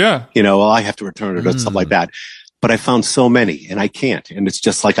ring. Yeah. I have to return it or stuff like that. But I found so many, and I can't. And it's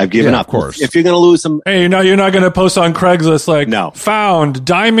just like I've given up. Of course. If you're going to lose them, hey, you're not going to post on Craigslist like, no, found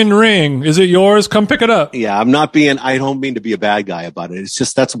diamond ring. Is it yours? Come pick it up. Yeah, I don't mean to be a bad guy about it. It's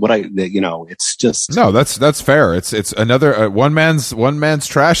just that's what it's just. No, that's fair. It's another one man's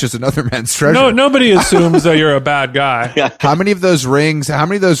trash is another man's treasure. No, nobody assumes that you're a bad guy. Yeah. How many of those rings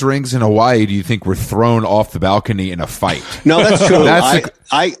in Hawaii do you think were thrown off the balcony in a fight? No, that's true.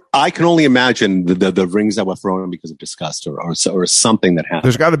 I can only imagine the rings that were thrown because of disgust or something that happened.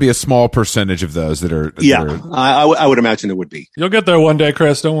 There's got to be a small percentage of those that are. I would imagine it would be. You'll get there one day,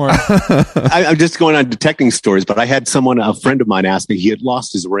 Chris. Don't worry. I'm just going on detecting stories, but I had a friend of mine ask me, he had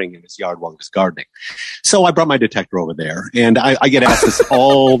lost his ring in his yard while he was gardening. So I brought my detector over there, and I get asked this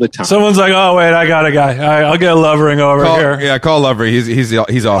all the time. Someone's like, oh, wait, I got a guy. I'll get a love ring over here. Yeah, call love ring. He's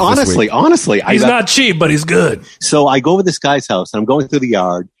off this week. Honestly. He's not cheap, but he's good. So I go over this guy's house, and I'm going through the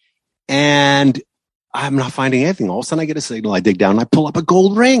yard, and I'm not finding anything. All of a sudden, I get a signal. I dig down, and I pull up a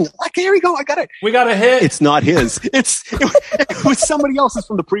gold ring. Like, here we go. I got it. We got a hit. It's not his. It was somebody else's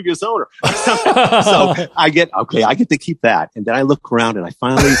from the previous owner. So I get to keep that. And then I look around, and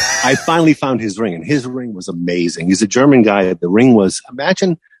I finally found his ring, and his ring was amazing. He's a German guy. The ring was,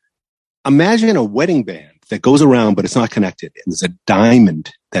 imagine a wedding band that goes around, but it's not connected. And there's a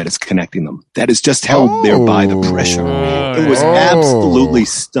diamond that is connecting them. That is just held there by the pressure. It was absolutely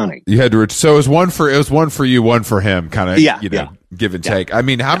stunning. You had to. So it was one for you, one for him, kind of. Give and take. I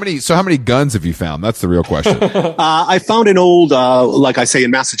mean, how many guns have you found? That's the real question. I found an old, like I say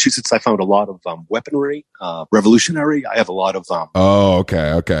in Massachusetts, I found a lot of weaponry, revolutionary. I have a lot of. Oh,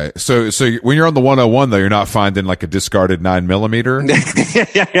 okay. So when you're on the 101 though, you're not finding like a discarded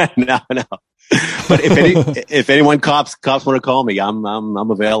 9mm. No. But if anyone cops want to call me, I'm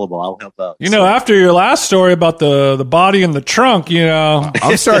available. I'll help out. After your last story about the body in the trunk,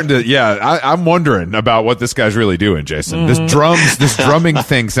 I'm starting to. Yeah, I'm wondering about what this guy's really doing, Jason. This drumming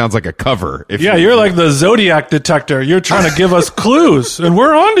thing sounds like a cover. You're like the Zodiac detector. You're trying to give us clues, and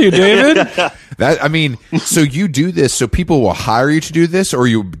we're on to you, David. So you do this, so people will hire you to do this, or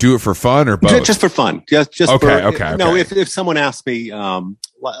you do it for fun, or both? Just for fun. Just okay. No, if someone asks me,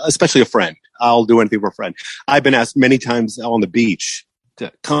 especially a friend, I'll do anything for a friend. I've been asked many times on the beach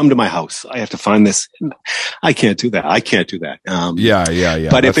to come to my house. I have to find this. I can't do that. Yeah.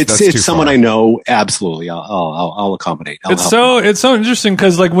 But if it's someone I know, absolutely, I'll accommodate. It's so interesting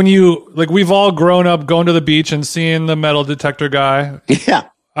because we've all grown up going to the beach and seeing the metal detector guy. Yeah.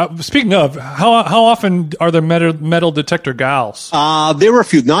 Speaking of, how often are there metal detector gals? There were a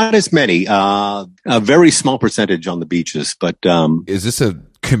few, not as many. A very small percentage on the beaches, but is this a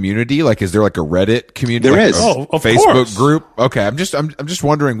community? Like, is there like a Reddit community? There is. Of Facebook course. group. Okay, I'm just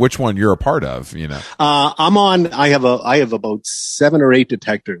wondering which one you're a part of. I'm on. I have about 7 or 8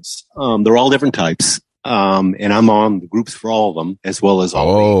 detectors. They're all different types. And I'm on the groups for all of them, as well as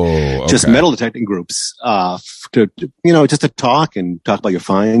all just metal detecting groups, just to talk about your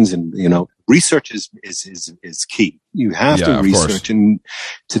finds, and research is key. You have to research, and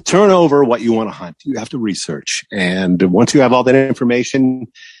to turn over what you want to hunt, you have to research. And once you have all that information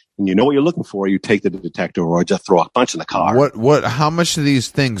and you know what you're looking for, you take the detector or just throw a bunch in the car. How much do these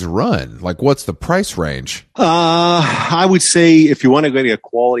things run? Like, what's the price range? I would say if you want to get a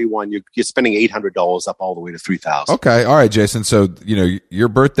quality one, you're spending $800 up all the way to $3,000. Okay. All right, Jason. So, your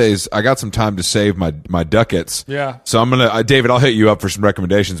birthday's, I got some time to save my ducats. Yeah. So I'm going to, David, I'll hit you up for some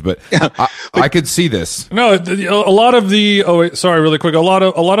recommendations, but I could see this. No, a lot of the, really quick. A lot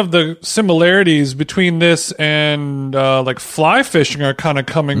of the similarities between this and, like fly fishing are kind of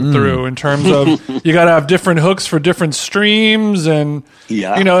coming through in terms of you got to have different hooks for different streams. And,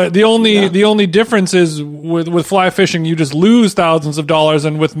 the only difference is with fly fishing, you just lose thousands of dollars,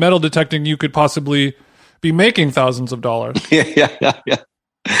 and with metal detecting, you could possibly be making thousands of dollars. Yeah.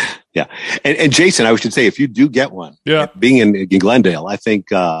 Yeah. And Jason, I should say, if you do get one, Yeah. being in Glendale, I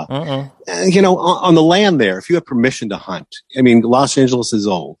think, you know, on the land there, if you have permission to hunt, I mean, Los Angeles is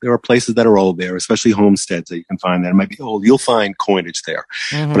old. There are places that are old there, especially homesteads that you can find that might be old. You'll find coinage there.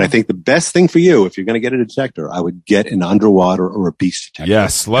 But I think the best thing for you, if you're going to get a detector, I would get an underwater or a beach detector.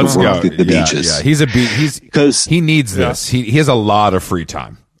 Yes, let's go. The beaches. Yeah, he needs this. He has a lot of free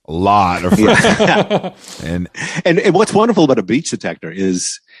time. A lot of free time. And what's wonderful about a beach detector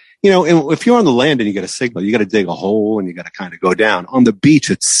is, you know, if you're on the land and you get a signal, you got to dig a hole and you got to kind of go down. On the beach,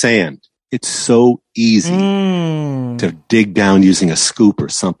 it's sand. It's so easy to dig down using a scoop or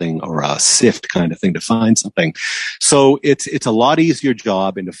something, or a sift kind of thing to find something. So it's a lot easier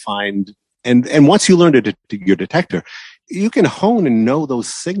job, and to find, and once you learn your detector, you can hone and know those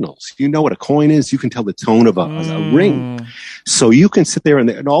signals. You know what a coin is. You can tell the tone of a ring. So you can sit there,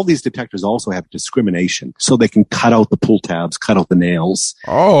 and all these detectors also have discrimination, so they can cut out the pull tabs, cut out the nails.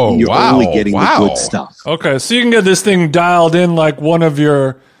 Oh, you're only getting the good stuff. Okay, so you can get this thing dialed in like one of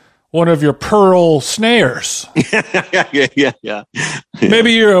your pearl snares. Yeah.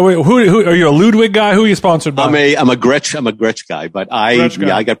 Maybe you're who are you, a Ludwig guy? Who are you sponsored by? I'm a Gretsch guy, but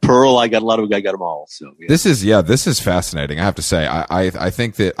I got Pearl, I got Ludwig, I got them all. So yeah. This is fascinating. I have to say, I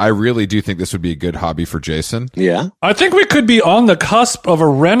think that I really do think this would be a good hobby for Jason. Yeah, I think we could be on the cusp of a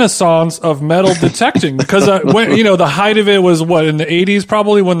renaissance of metal detecting, because when, you know, the height of it was what, in the 80s,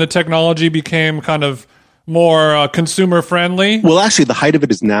 probably, when the technology became kind of more consumer friendly. Well, actually, the height of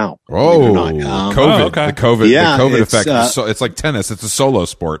it is now. Oh, COVID, okay. the COVID effect. It's, it's like tennis. It's a solo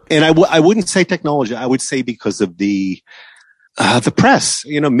sport. And I wouldn't say technology. I would say because of the press,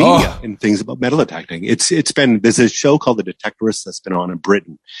 you know, media and things about metal detecting. There's a show called The Detectorists that's been on in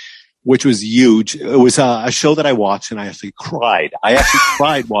Britain, which was huge. It was a show that I watched, and I actually cried.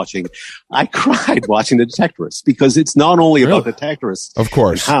 Cried watching The Detectorists, because it's not only about detectorists, of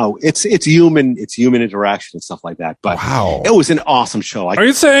course, how it's human interaction and stuff like that. But it was an awesome show. Are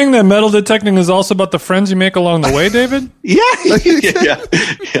you saying that metal detecting is also about the friends you make along the way, David? Yeah.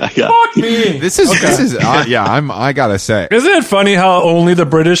 Fuck me. This is I gotta say, isn't it funny how only the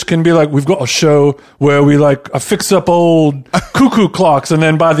British can be like, we've got a show where we like fix up old cuckoo clocks, and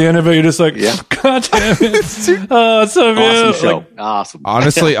then by the end of it, you're just like, God damn it! Oh, it's so awesome show. Like, awesome.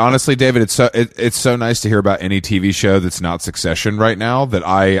 Honestly, David, it's so nice to hear about any TV show that's not Succession right now, that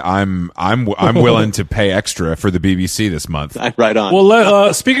I'm willing to pay extra for the BBC this month. Right on.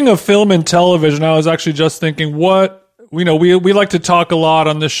 Well, speaking of film and television, I was actually just thinking, we like to talk a lot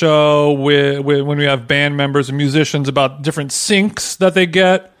on the show when we have band members and musicians about different syncs that they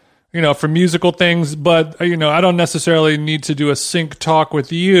get, you know, for musical things. But, you know, I don't necessarily need to do a sync talk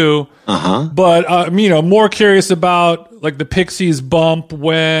with you. But, you know, more curious about like the Pixies bump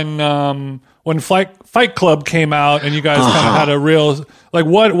when Fight Club came out, and you guys kind of had a real, like,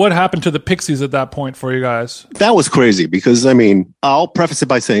 what happened to the Pixies at that point for you guys? That was crazy, because, I mean, I'll preface it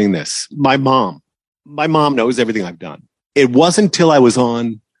by saying this. My mom knows everything I've done. It wasn't until I was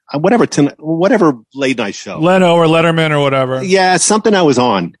on whatever late night show, Leno or Letterman or whatever. Yeah, something I was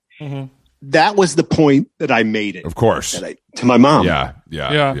on. That was the point that I made it. Of course. To my mom. Yeah.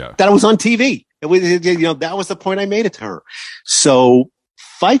 That I was on TV. It was, you know, that was the point I made it to her. So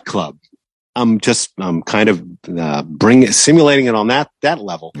Fight Club, I'm kind of simulating it on that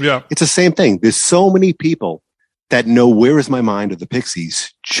level. Yeah. It's the same thing. There's so many people that know Where Is My Mind of the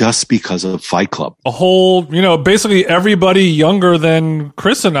Pixies just because of Fight Club. A whole, you know, basically everybody younger than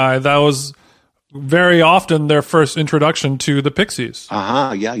Chris and I, that was very often their first introduction to the Pixies.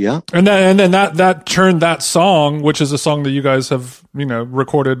 Yeah. And then that turned that song, which is a song that you guys have, you know,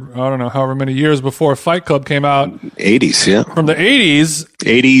 recorded, I don't know, however many years before Fight Club came out. 80s, yeah. From the 80s.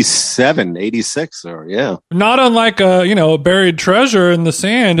 87, 86, or yeah. Not unlike a buried treasure in the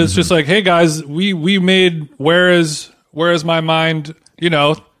sand. It's just like, hey guys, we made Where Is My Mind, you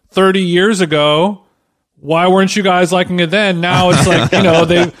know, 30 years ago. Why weren't you guys liking it then? Now it's like, you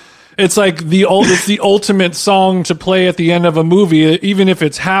know, it's like it's the ultimate song to play at the end of a movie, even if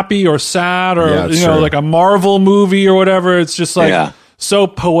it's happy or sad or like a Marvel movie or whatever. It's just like so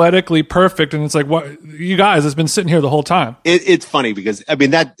poetically perfect, and it's like, what, you guys, it's been sitting here the whole time. It's funny because I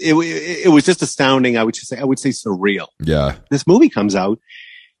mean that it was just astounding. I would say surreal. Yeah, this movie comes out,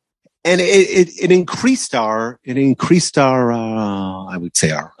 and it increased our I would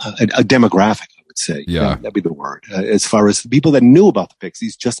say our a demographic. Say, that'd be the word, as far as the people that knew about the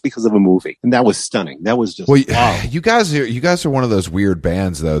Pixies just because of a movie. And that was stunning. That was just, wow. You guys are one of those weird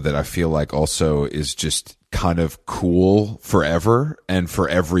bands though that I feel like also is just kind of cool forever and for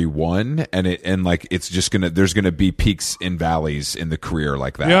everyone, and like it's just there's gonna be peaks and valleys in the career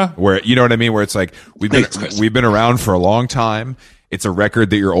like that. Yeah. Where, you know what I mean, where it's like we've been around for a long time, it's a record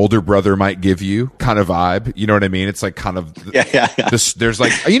that your older brother might give you kind of vibe. You know what I mean? It's like kind of Yeah. there's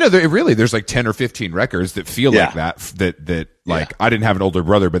like, there's like 10 or 15 records that feel like that like I didn't have an older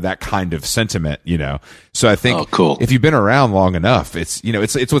brother, but that kind of sentiment, So I think cool. if you've been around long enough, it's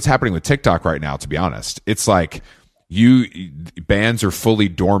what's happening with TikTok right now, to be honest. It's like bands are fully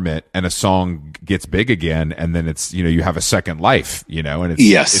dormant and a song gets big again, and then it's, you have a second life, and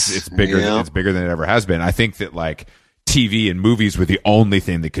it's bigger it's bigger than it ever has been. I think that like TV and movies were the only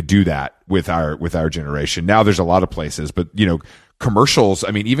thing that could do that with our generation. Now there's a lot of places, but commercials,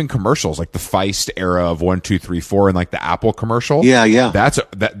 I mean, even commercials like the Feist era of 1, 2, 3, 4 and like the Apple commercial. Yeah.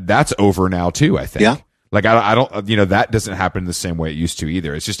 That's over now too, I think. Yeah. Like I don't, that doesn't happen the same way it used to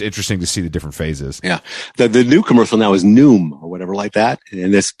either. It's just interesting to see the different phases. Yeah. The new commercial now is Noom or whatever like that.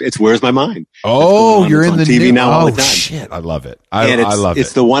 And it's Where's My Mind? Oh, you're in the TV now all the time. Shit. I love it. I love it.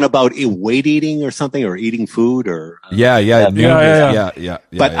 It's the one about weight eating or something, or eating food or. Yeah.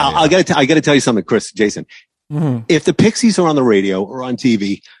 But I got to tell you something, Jason. Mm-hmm. If the Pixies are on the radio or on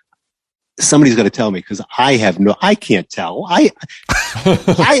TV, somebody's got to tell me, because I can't tell. I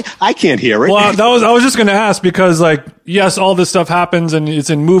can't hear it. Well, I was just going to ask, because like, yes, all this stuff happens and it's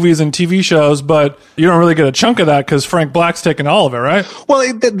in movies and TV shows, but you don't really get a chunk of that because Frank Black's taking all of it, right? Well,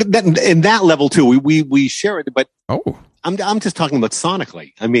 in that level too, we share it, but I'm just talking about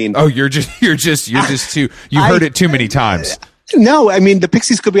sonically. I mean, you're just too. You heard it too many times. No, I mean, the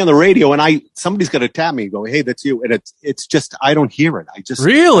Pixies could be on the radio and somebody's got to tap me and go, hey, that's you. And it's just, I don't hear it.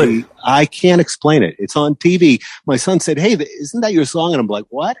 Really? I can't explain it. It's on TV. My son said, hey, isn't that your song? And I'm like,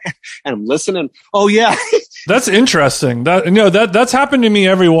 what? And I'm listening. Oh yeah. That's interesting. That's happened to me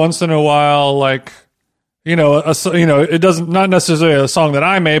every once in a while. Like, it doesn't, not necessarily a song that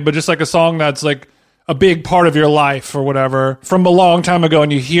I made, but just like a song that's like a big part of your life or whatever from a long time ago.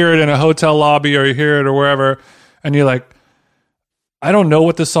 And you hear it in a hotel lobby or you hear it or wherever. And you're like, I don't know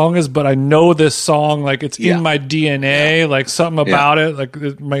what this song is, but I know this song. Like it's in my DNA, like something about it, like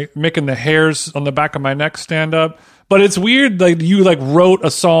making the hairs on the back of my neck stand up. But it's weird. Like you wrote a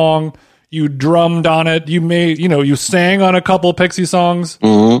song, you drummed on it. You sang on a couple Pixie songs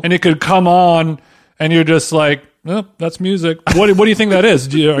and it could come on and you're just like, oh, that's music. What do you think that is?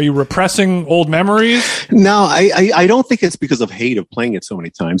 Are you repressing old memories? No, I don't think it's because of hate of playing it so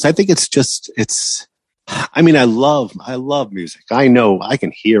many times. I think I mean, I love music. I know I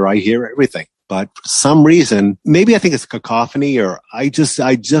hear everything, but for some reason, maybe I think it's cacophony, or I just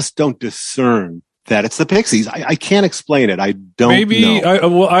don't discern that it's the Pixies. I can't explain it. I don't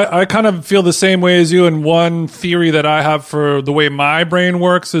know. I kind of feel the same way as you. And one theory that I have for the way my brain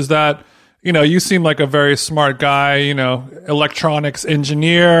works is that, you seem like a very smart guy, electronics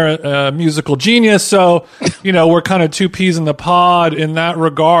engineer, musical genius. So, we're kind of two peas in the pod in that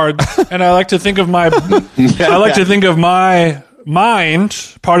regard. And I like to think of my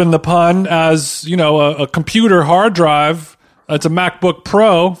mind, pardon the pun, as, a computer hard drive. It's a MacBook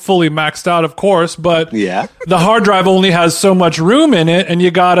Pro, fully maxed out, of course, but the hard drive only has so much room in it, and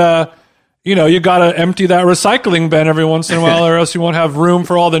you gotta empty that recycling bin every once in a while, or else you won't have room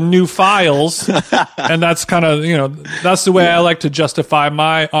for all the new files. And that's kind of, that's the way I like to justify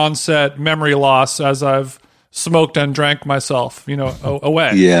my onset memory loss as I've smoked and drank myself,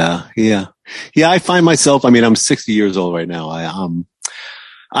 away. Yeah. I find myself, I mean, I'm 60 years old right now. I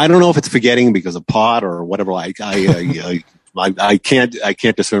don't know if it's forgetting because of pot or whatever. I can't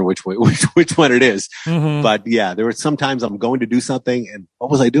discern which one it is. Mm-hmm. But yeah, there were sometimes I'm going to do something and what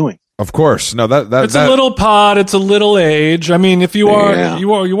was I doing? Of course. No, it's a little pod. It's a little age. I mean, if you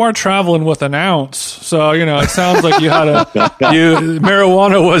are traveling with an ounce. So, it sounds like you had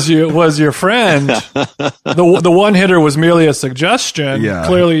marijuana was your friend. The one hitter was merely a suggestion. Yeah.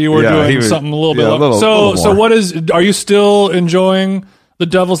 Clearly you were doing something a little bit. So are you still enjoying the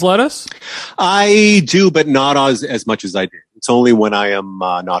Devil's Lettuce? I do, but not as much as I did. It's only when I am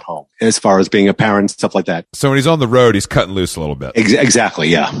not home, as far as being a parent, stuff like that. So when he's on the road, he's cutting loose a little bit. Exactly,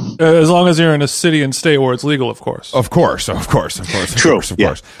 yeah. As long as you're in a city and state where it's legal, of course. Of course. True. Of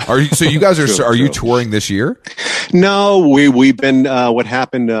course. Are you guys are you touring this year? No, we've been. What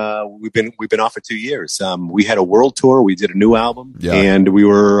happened? We've been off for 2 years. We had a world tour. We did a new album, and we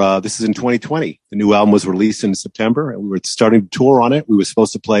were. This is in 2020. The new album was released in September, and we were starting to tour on it. We were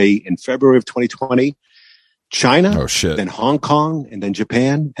supposed to play in February of 2020. China, then Hong Kong, and then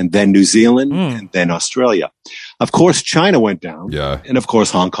Japan, and then New Zealand, and then Australia. Of course, China went down. Yeah. And of course,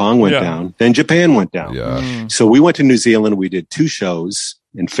 Hong Kong went down. Then Japan went down. Yeah. So we went to New Zealand. We did 2 shows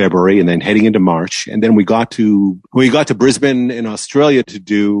in February and then heading into March. And then we got to Brisbane in Australia to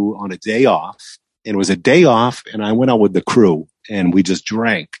do on a day off. And it was a day off. And I went out with the crew and we just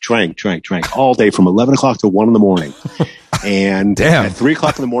drank all day from 11 o'clock to 1 in the morning. And Damn. at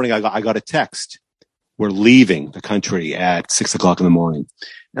 3:00 in the morning, I got a text. We're leaving the country at 6:00 in the morning.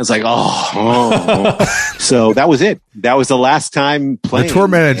 I was like, So that was it. That was the last time playing.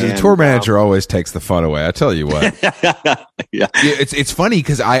 The tour manager always takes the fun away. I tell you what. Yeah. It's funny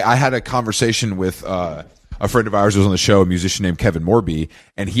because I had a conversation with a friend of ours who was on the show, a musician named Kevin Morby,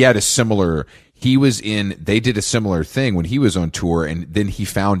 and he had they did a similar thing when he was on tour, and then he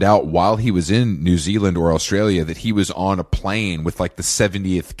found out while he was in New Zealand or Australia that he was on a plane with like the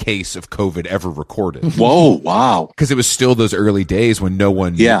 70th case of COVID ever recorded. Whoa, wow. Because it was still those early days when no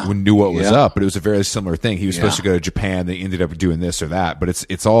one knew what was up, but it was a very similar thing. He was supposed to go to Japan. They ended up doing this or that, but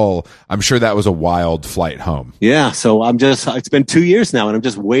it's all, I'm sure that was a wild flight home. Yeah. So it's been 2 years now, and I'm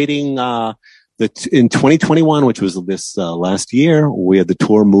just waiting, in 2021, which was this last year, we had the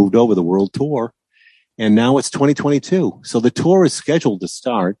tour moved over, the world tour, and now it's 2022. So the tour is scheduled to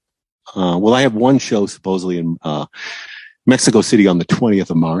start. I have one show supposedly in Mexico City on the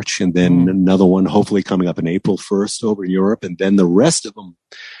 20th of March, and then another one hopefully coming up in April 1st over in Europe, and then the rest of them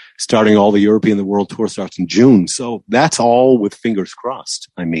starting all the European, the world tour starts in June. So that's all with fingers crossed.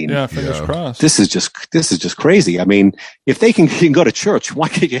 I mean, fingers crossed. This is just crazy. I mean, if they can go to church, why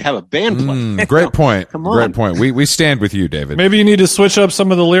can't you have a band play? Great point. Come on. Great point. We stand with you, David. Maybe you need to switch up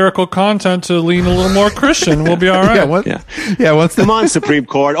some of the lyrical content to lean a little more Christian. We'll be all right. Come on, Supreme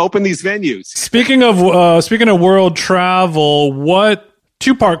Court, open these venues. Speaking of world travel,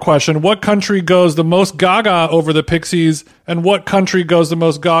 two-part question. What country goes the most gaga over the Pixies, and what country goes the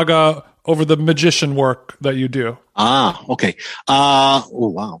most gaga over the magician work that you do? Okay.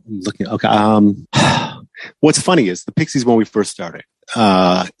 Wow. I'm looking. Okay. What's funny is the Pixies, when we first started,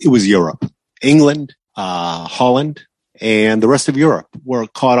 it was Europe, England, Holland, and the rest of Europe were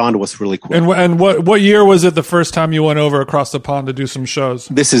caught on to us really quick. And what year was it the first time you went over across the pond to do some shows?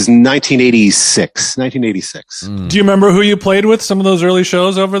 This is 1986. 1986. Do you remember who you played with some of those early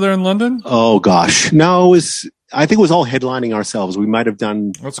shows over there in London? Oh gosh. No, I think it was all headlining ourselves. We might have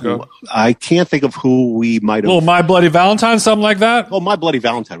done. Let's go. I can't think of who we might have. Well, My Bloody Valentine, something like that. Oh, My Bloody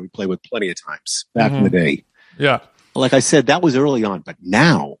Valentine. We played with plenty of times back in the day. Yeah. Like I said, that was early on, but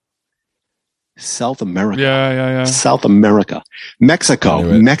now South America. Yeah. South America.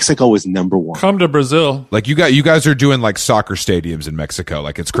 Mexico is number one. Come to Brazil. Like you guys are doing like soccer stadiums in Mexico.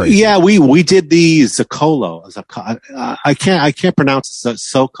 Like it's crazy. Yeah, we did the Zocalo. I can't pronounce it.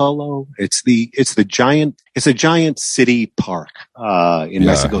 Zocalo. It's a giant city park in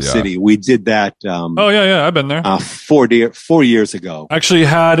Mexico City. We did that. I've been there. 4 years ago. Actually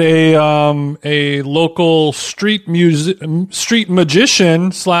had a local street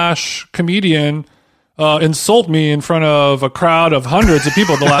magician / comedian insult me in front of a crowd of hundreds of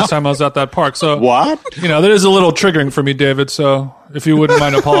people the last time I was at that park. So what? That is a little triggering for me, David. So if you wouldn't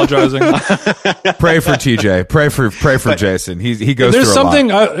mind apologizing. Pray for TJ. Pray for Jason. He goes There's through something.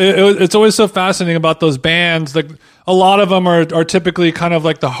 a lot. It's always so fascinating about those bands. Like a lot of them are typically kind of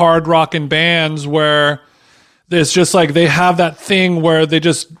like the hard rockin' bands where it's just like they have that thing where they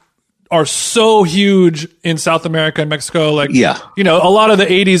just are so huge in South America and Mexico. Like, a lot of the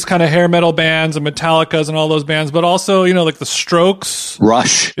 80s kind of hair metal bands and Metallicas and all those bands, but also, like the Strokes.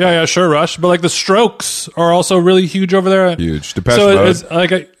 Rush. Yeah, sure, Rush. But like the Strokes are also really huge over there. Huge. Depeche Mode. It's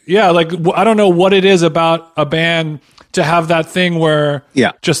like, I don't know what it is about a band to have that thing where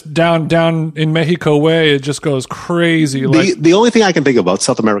just down in Mexico way, it just goes crazy. The only thing I can think about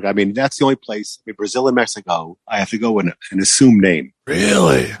South America, I mean, that's the only place, Brazil and Mexico, I have to go and assume name.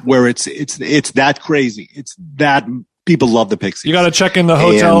 Really? Where it's that crazy. It's that people love the Pixies. You got to check in the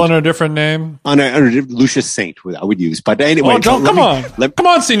hotel under a different name. Under Lucius Saint, I would use. But anyway. Come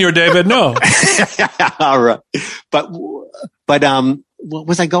on, Senor David. No. All right. But what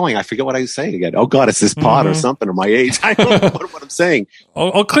was I going? I forget what I was saying again. Oh God, it's this pod or something or my age. I don't know what I'm saying.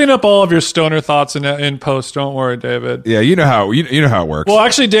 I'll clean up all of your stoner thoughts in post. Don't worry, David. Yeah, you know how it works. Well,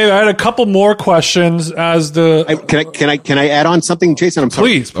 actually, David, I had a couple more questions as Can I add on something, Jason? I'm sorry.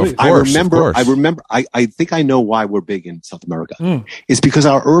 Please. Of course, I remember. I think I know why we're big in South America. It's because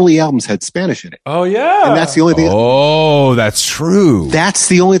our early albums had Spanish in it. Oh yeah, and that's the only thing. Oh, that's true. That's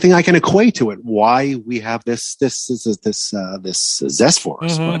the only thing I can equate to it. Why we have this zest for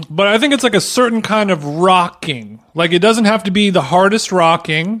us. But I think it's like a certain kind of rocking. Like it doesn't have to be the hardest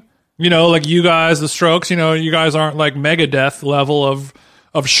rocking. Like you guys, the Strokes. You guys aren't like Megadeth level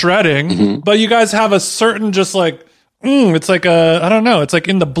of shredding, but you guys have a certain just like. It's like I don't know. It's like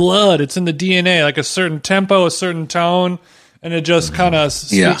in the blood. It's in the DNA. Like a certain tempo, a certain tone, and it just kind of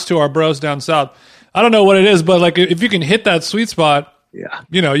speaks to our bros down south. I don't know what it is, but like if you can hit that sweet spot,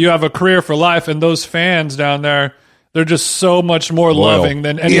 you have a career for life. And those fans down there, they're just so much more Loyal. loving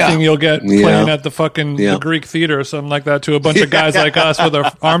than anything you'll get Yeah. playing at the fucking the Greek theater or something like that to a bunch of guys like us with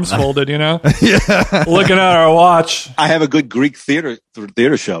our arms folded, you know, looking at our watch. I have a good Greek theater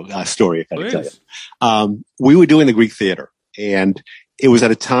show story. If I can tell Please. you, we were doing the Greek theater, and it was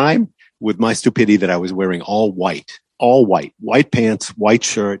at a time with my stupidity that I was wearing all white pants, white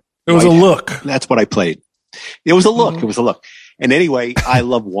shirt. It was a white hat. look. That's what I played. It was a look. It was a look. And anyway, I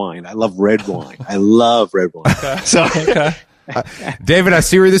love wine. I love red wine. I love red wine. So, Okay. David, I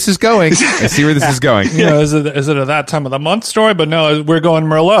see where this is going. I see where this is going. You know, is it a that time of the month story? But no, we're going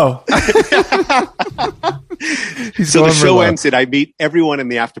Merlot. so the show ends and I meet everyone in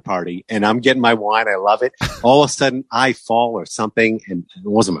the after party and I'm getting my wine. I love it. All of a sudden I fall or something, and it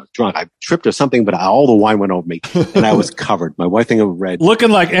wasn't drunk. I tripped or something, but all the wine went over me and I was covered. My white thing of red. Looking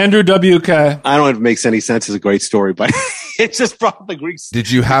like Andrew WK. I don't know if it makes any sense. It's a great story, but it just brought the Greeks. Did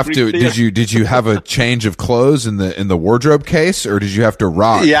you have to? Did you have a change of clothes in the wardrobe case, or did you have to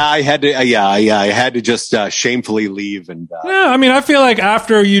rock? Yeah, I had to. I had to just shamefully leave. And Yeah, I mean, I feel like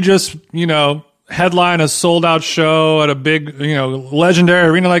after you just, you know, headline a sold out show at a big, you know, legendary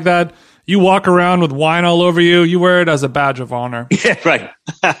arena like that, you walk around with wine all over you. You wear it as a badge of honor. yeah, right.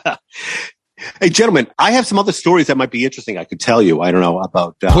 Hey, gentlemen, I have some other stories that might be interesting. I could tell you. I don't know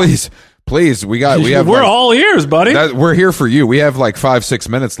about. Please, we have. We're all ears, buddy. We're here for you. We have like 5-6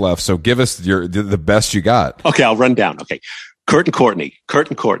 minutes left, so give us the best you got. Okay, I'll run down. Okay, Kurt and Courtney.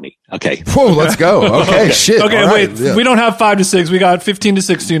 Okay. Whoa, let's go. Okay, shit. Okay, All right. wait. Yeah. We don't have 5 to 6. We got 15 to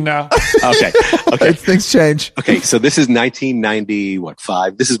 16 now. Okay. Things change. Okay. So this is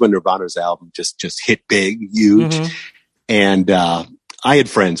 1995. This is when Nirvana's album just hit big, huge. Mm-hmm. And I had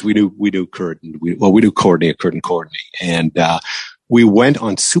friends. We knew Kurt and we knew Courtney at Kurt and Courtney. And we went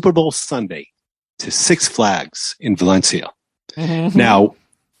on Super Bowl Sunday to Six Flags in Valencia. Mm-hmm. Now,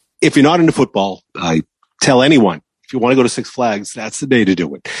 if you're not into football, I tell anyone, if you want to go to Six Flags, that's the day to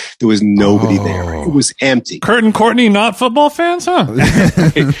do it. There was nobody there. It was empty. Kurt and Courtney, not football fans, huh?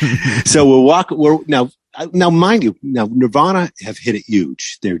 So now, mind you, Nirvana have hit it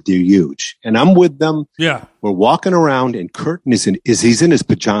huge. They're huge, and I'm with them. Yeah. We're walking around, and Curtin he's in his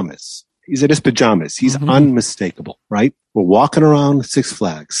pajamas. He's in his pajamas. He's unmistakable, right? We're walking around Six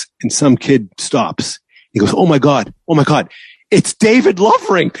Flags, and some kid stops. He goes, "Oh my god! It's David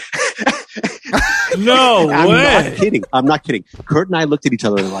Lovering." No way. I'm not kidding. Kurt and I looked at each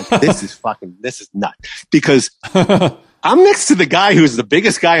other and were like, this is nuts. Because I'm next to the guy who's the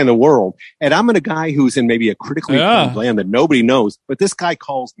biggest guy in the world, and I'm in a guy who's in maybe a critically acclaimed band that nobody knows, but this guy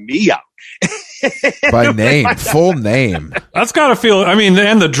calls me out. By name, full name. That's got to feel, I mean,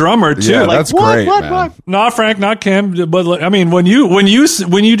 and the drummer too. Yeah, Like, that's great, man. What? not Frank, not Kim, but like, I mean, when you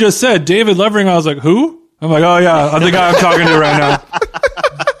just said David Levering, I was like, who? I'm like, oh yeah, the guy I'm talking to right now.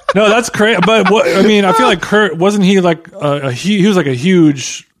 No, that's crazy. But I mean, I feel like Kurt, wasn't he like he was like a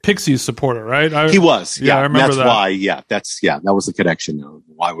huge Pixies supporter, right? He was. Yeah, I remember that's that. why. Yeah, that was the connection of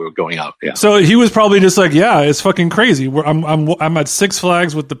why we were going out. Yeah. So he was probably just like, yeah, it's fucking crazy. I'm at Six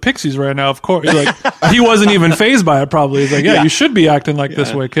Flags with the Pixies right now. Of course, like he wasn't even fazed by it. Probably he's like, yeah, you should be acting like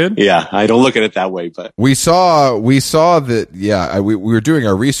this way, kid. Yeah, I don't look at it that way, but We saw that. Yeah, we were doing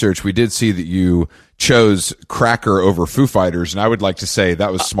our research. We did see that you chose Cracker over Foo Fighters, and I would like to say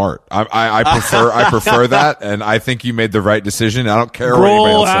that was smart. I prefer that, and I think you made the right decision. I don't care what anybody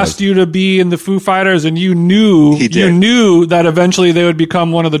Grohl else asked says. you to be in the Foo Fighters, and you knew that eventually they would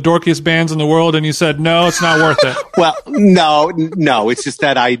become one of the dorkiest bands in the world, and you said, no, it's not worth it. well, no, it's just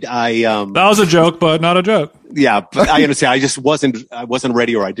that I That was a joke, but not a joke. yeah, but I understand. I just wasn't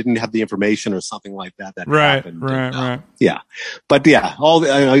ready, or I didn't have the information, or something like that. Right, happened. right, And, right. Yeah, but yeah,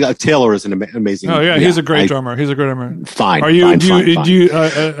 Taylor is an amazing. Oh yeah, he's a great drummer. He's a great drummer. Fine. Are you? Fine, Do you?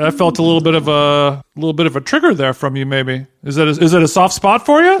 I felt a little bit of a trigger there from you. Maybe is that a soft spot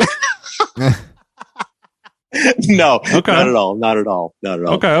for you? No, Okay. not at all.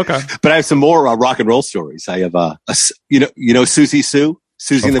 Okay. But I have some more rock and roll stories. I have you know Susie Sue,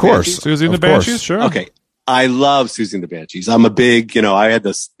 Susie and the Of course. Banshees. Susie and the Of course. Banshees, sure. Okay. I love Susie and the Banshees. I'm a big, I had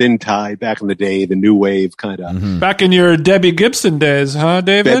this thin tie back in the day, the new wave kind of. Back in your Debbie Gibson days, huh,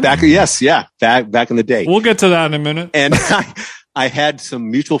 David? Back in the day. We'll get to that in a minute. And I had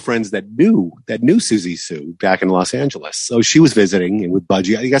some mutual friends that knew Susie Sue back in Los Angeles. So she was visiting and with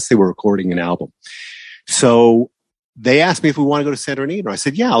Budgie. I guess they were recording an album. So they asked me if we want to go to San Bernardino. I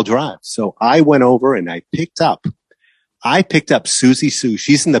said, yeah, I'll drive. So I went over and I picked up Susie Sue.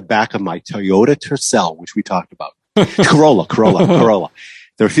 She's in the back of my Toyota Tercel, which we talked about. Corolla.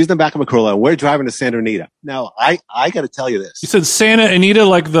 She's in the back of a Corolla, and we're driving to Santa Anita. Now, I got to tell you this. You said Santa Anita,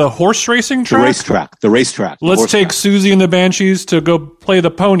 like the horse racing track? The racetrack. Let's take Susie and the Banshees to go play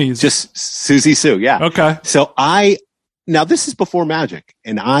the ponies. Just Susie Sue, yeah. Okay. So now this is before magic,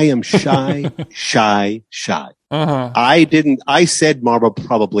 and I am shy. Uh-huh. I said, Marva,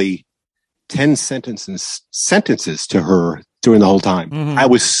 probably 10 sentences to her during the whole time. Mm-hmm. I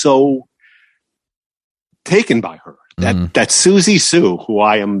was so taken by her. That Susie Sue, who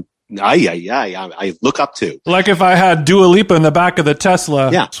I look up to. Like if I had Dua Lipa in the back of the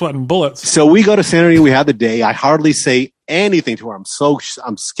Tesla, sweating bullets. So we go to Santa Anita. We have the day. I hardly say anything to her.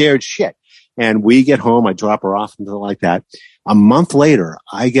 I'm scared shit. And we get home. I drop her off and something like that. A month later,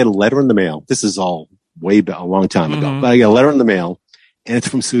 I get a letter in the mail. This is all a long time ago, but I get a letter in the mail, and it's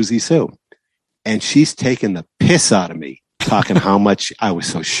from Susie Sue, and she's taking the piss out of me. Talking how much I was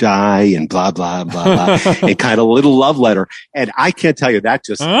so shy and blah, blah, blah, blah, and kind of a little love letter. And I can't tell you that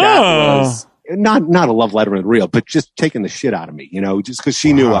that was not a love letter in real, but just taking the shit out of me, just because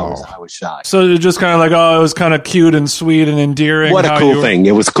she knew I was shy. So it just kind of like, it was kind of cute and sweet and endearing. What a cool thing.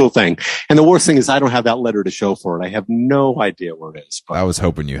 It was a cool thing. And the worst thing is I don't have that letter to show for it. I have no idea where it is. But I was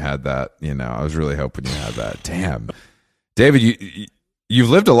hoping you had that, I was really hoping you had that. Damn. David,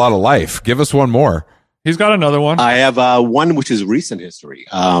 you've lived a lot of life. Give us one more. He's got another one. I have one which is recent history.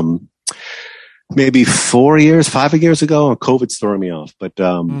 Maybe 5 years ago, COVID's throwing me off. But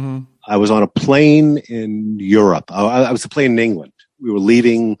I was on a plane in Europe. I was a plane in England. We were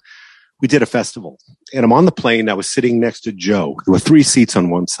leaving. We did a festival. And I'm on the plane. I was sitting next to Joe. There were 3 seats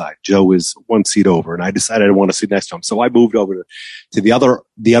on one side. Joe is 1 seat over. And I decided I want to sit next to him. So I moved over to the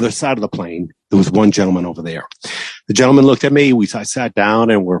other side of the plane. There was one gentleman over there. The gentleman looked at me. I sat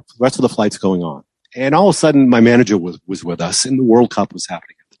down, and the rest of the flight's going on. And all of a sudden, my manager was with us, and the World Cup was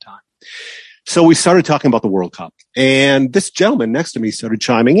happening at the time. So we started talking about the World Cup. And this gentleman next to me started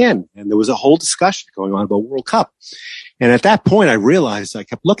chiming in. And there was a whole discussion going on about World Cup. And at that point, I realized, I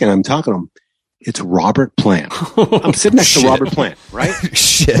kept looking, I'm talking to him, it's Robert Plant. I'm sitting next to Robert Plant, right?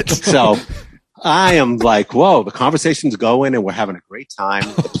 Shit. So I am like, whoa, the conversation's going and we're having a great time.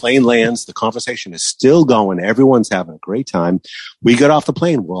 The plane lands. The conversation is still going. Everyone's having a great time. We get off the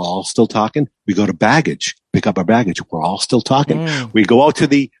plane. We're all still talking. We go to baggage, pick up our baggage. We're all still talking. We go out to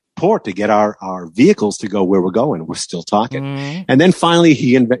the port to get our vehicles to go where we're going. We're still talking. And then finally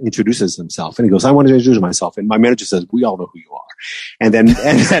he introduces himself and he goes, I want to introduce myself. And my manager says, we all know who you are. And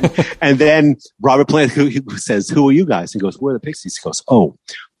then Robert Plant, who says, who are you guys? And he goes, we're the Pixies. He goes, oh,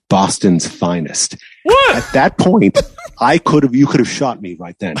 Boston's finest. What? At that point, you could have shot me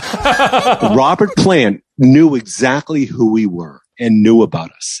right then. Robert Plant knew exactly who we were and knew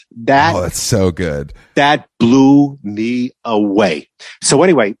about us. That's so good. That blew me away. So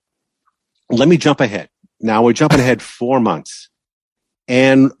anyway, let me jump ahead. Now we're jumping ahead 4 months.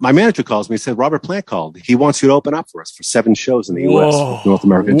 And my manager calls me and said, Robert Plant called. He wants you to open up for us for 7 shows in the U.S. North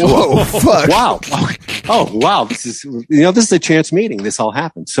American tour. Whoa, fuck. Wow. Oh, wow. This is a chance meeting. This all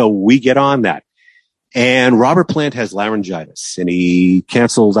happened. So we get on that. And Robert Plant has laryngitis and he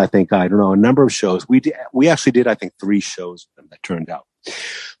cancels, I don't know, a number of shows. We actually did, I think, 3 shows with him that turned out.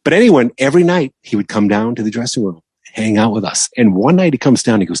 But anyway, every night he would come down to the dressing room, hang out with us. And one night he comes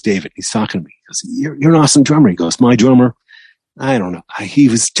down, he goes, David, he's talking to me. He goes, you're an awesome drummer. He goes, my drummer, I don't know. He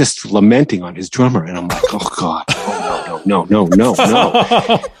was just lamenting on his drummer. And I'm like, oh God, no.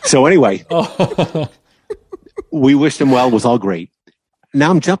 So anyway, we wished him well. It was all great. Now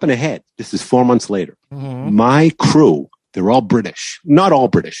I'm jumping ahead. This is 4 months later. My crew, they're all British. Not all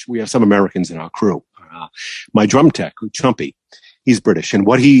British. We have some Americans in our crew. My drum tech, Chumpy, he's British. And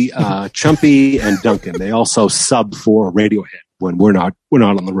Chumpy and Duncan, they also sub for Radiohead when we're not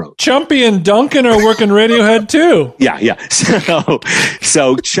on the road. Chumpy and Duncan are working Radiohead too. Yeah.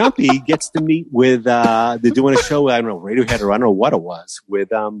 So Chumpy gets to meet with, they're doing a show, I don't know, Radiohead or I don't know what it was, with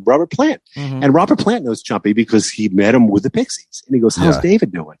Robert Plant. And Robert Plant knows Chumpy because he met him with the Pixies. And he goes, how's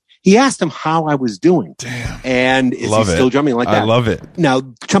David doing? He asked him how I was doing. Damn. And is he still drumming like that? I love it. Now,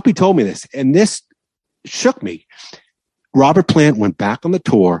 Chumpy told me this, and this shook me. Robert Plant went back on the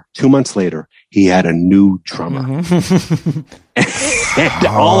tour 2 months later. He had a new drummer. And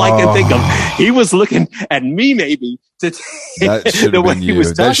all I can think of, he was looking at me maybe to that should have been you.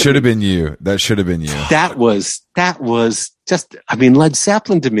 That should have been you. That was just, Led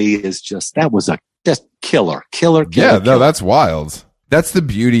Zeppelin to me is just, that was just killer. Yeah, no, that's wild. That's the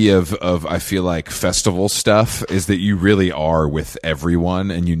beauty of I feel like festival stuff is that you really are with everyone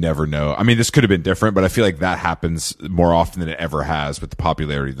and you never know. I mean, this could have been different, but I feel like that happens more often than it ever has with the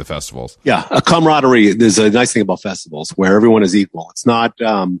popularity of the festivals. Yeah, a camaraderie. There's a nice thing about festivals where everyone is equal. It's not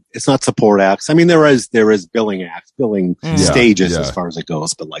support acts. I mean, there is billing acts, billing stages as far as it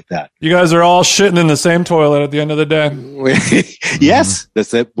goes, but like that. You guys are all shitting in the same toilet at the end of the day. Yes,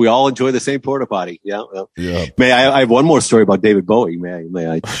 that's it. We all enjoy the same porta potty. Yeah. I have one more story about David Bowie. May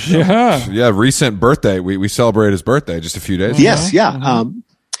I? Yeah. Recent birthday. We celebrated his birthday just a few days ago. Yes. Yeah.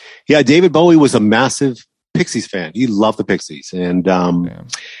 Mm-hmm. David Bowie was a massive Pixies fan. He loved the Pixies, and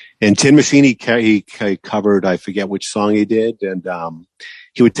Tin Machine he covered. I forget which song he did, and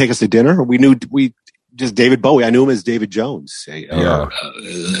he would take us to dinner. We just David Bowie. I knew him as David Jones,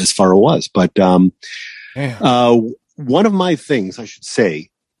 as far as it was. But one of my things I should say,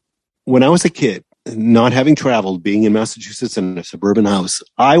 when I was a kid, not having traveled, being in Massachusetts in a suburban house,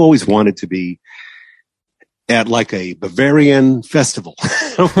 I always wanted to be at like a Bavarian festival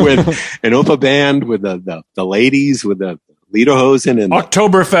with an Opa band, with the ladies, with the lederhosen and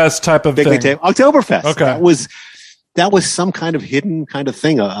Oktoberfest type of thing. Oktoberfest. Okay. That was some kind of hidden kind of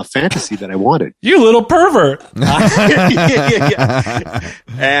thing, a fantasy that I wanted. You little pervert. And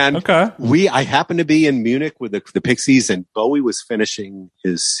I happened to be in Munich with the Pixies, and Bowie was finishing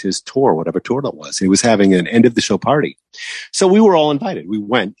his tour, whatever tour that was. He was having an end of the show party. So we were all invited. We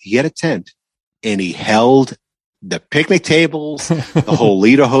went. He had a tent, and he held the picnic tables, the whole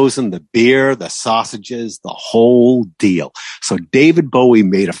lederhosen, the beer, the sausages, the whole deal. So David Bowie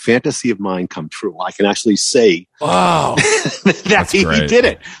made a fantasy of mine come true. I can actually say, wow, that he did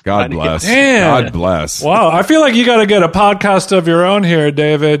it. God bless. God bless. Wow. I feel like you got to get a podcast of your own here,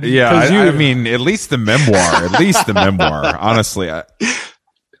 David. Yeah. I mean, at least the memoir, honestly.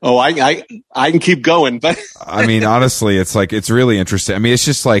 I can keep going, but I mean, honestly, it's really interesting. I mean, it's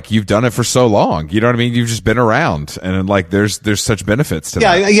just like you've done it for so long. You know what I mean? You've just been around, and like there's such benefits to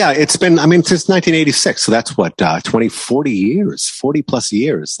that. Yeah. It's been, since 1986. So that's what, 40 plus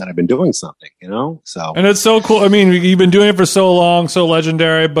years that I've been doing something, so. And it's so cool. I mean, you've been doing it for so long, so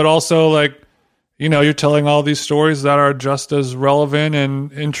legendary, but also like, you're telling all these stories that are just as relevant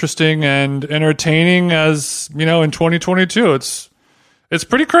and interesting and entertaining as, in 2022. It's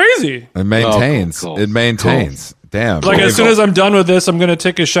pretty crazy. It maintains. Cool. It maintains. Cool. Damn. Like as soon as I'm done with this, I'm going to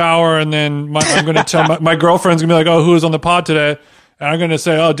take a shower, and then I'm going to tell my girlfriend's going to be like, "Oh, who was on the pod today?" And I'm going to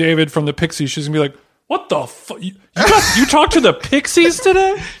say, "Oh, David from the Pixies." She's going to be like, "What the fuck? You talked to the Pixies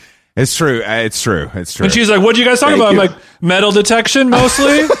today?" It's true. It's true. And she's like, "What do you guys talk about?" I'm like, "Metal detection,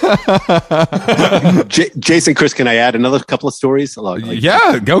 mostly." Jason, Chris, can I add another couple of stories?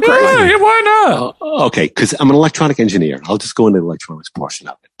 Yeah, go crazy. Yeah, why not? Okay, because I'm an electronic engineer. I'll just go into the electronics portion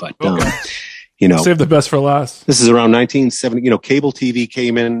of it. But save the best for last. This is around 1970. Cable TV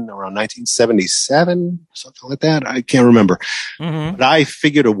came in around 1977, something like that. I can't remember. Mm-hmm. But I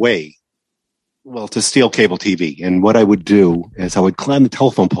figured a way. Well, to steal cable TV. And what I would do is I would climb the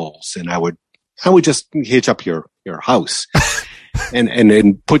telephone poles, and I would just hitch up your house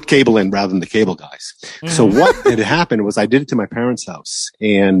and put cable in rather than the cable guys. Mm-hmm. So what had happened was I did it to my parents' house.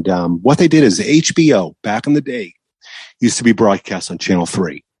 And what they did is HBO back in the day used to be broadcast on Channel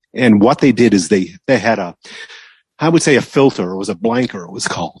 3. And what they did is they had I would say a filter. It was a blanker, it was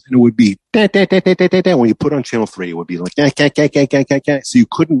called. And it would be, when you put on Channel 3, it would be like, so you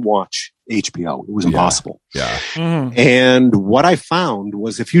couldn't watch HBO. It was impossible. Yeah. Mm-hmm. And what I found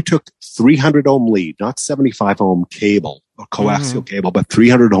was if you took 300 ohm lead, not 75 ohm cable or coaxial cable, but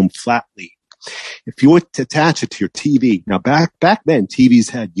 300 ohm flat lead, if you were to attach it to your TV, now back then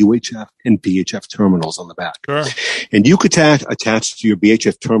TVs had UHF and VHF terminals on the back. Sure. And you could attach to your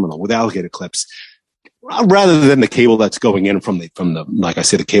VHF terminal with alligator clips, rather than the cable that's going in from the, like I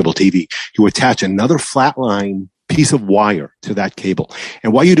said, the cable TV, you attach another flat line piece of wire to that cable.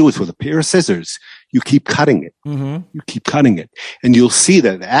 And what you do is with a pair of scissors, you keep cutting it. Mm-hmm. You keep cutting it. And you'll see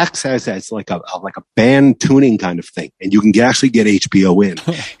that it acts as like a band tuning kind of thing. And you can actually get HBO in.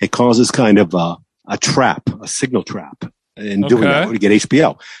 It causes kind of a trap, a signal trap in doing that to get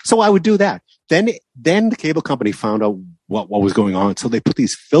HBO. So I would do that. Then the cable company found out what was going on. So they put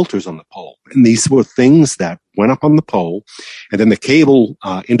these filters on the pole, and these were things that went up on the pole, and then the cable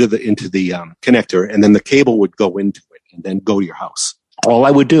into the connector, and then the cable would go into it and then go to your house. All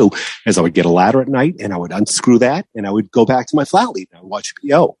I would do is I would get a ladder at night, and I would unscrew that, and I would go back to my flat lead and I would watch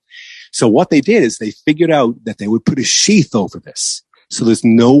HBO. So what they did is they figured out that they would put a sheath over this. So there's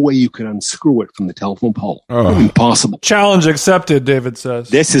no way you can unscrew it from the telephone pole. Impossible. Challenge accepted, David says.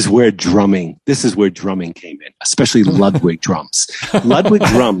 This is where drumming came in, especially Ludwig drums. Ludwig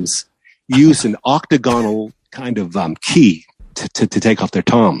drums use an octagonal kind of key to take off their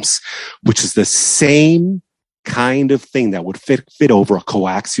toms, which is the same kind of thing that would fit over a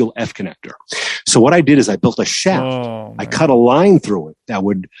coaxial F connector. So what I did is I built a shaft. I cut a line through it I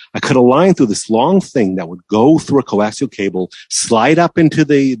cut a line through this long thing that would go through a coaxial cable, slide up into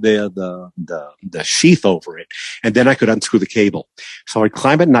the sheath over it, and then I could unscrew the cable. So I'd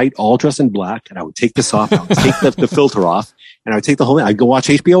climb at night, all dressed in black, and I would take this off, I would take the filter off, and I would take the whole thing. I'd go watch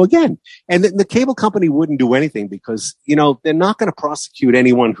HBO again. And the cable company wouldn't do anything because, they're not going to prosecute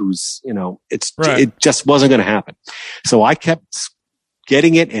anyone who's, it just wasn't going to happen. So I kept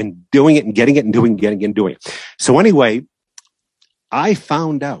getting it and doing it and getting it and doing it and doing it. So anyway, I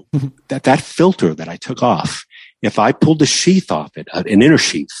found out that filter that I took off, if I pulled the sheath off it, an inner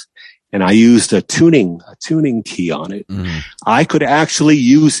sheath, and I used a tuning key on it, I could actually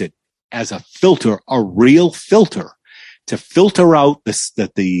use it as a filter, a real filter, to filter out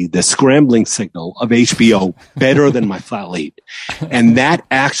the scrambling signal of HBO better than my flat lead. And that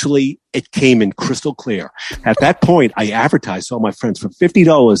actually, it came in crystal clear. At that point, I advertised to all my friends, for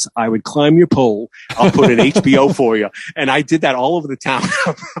 $50, I would climb your pole. I'll put an HBO for you. And I did that all over the town.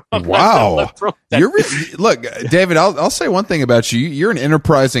 Wow. Look, David, I'll say one thing about you. You're an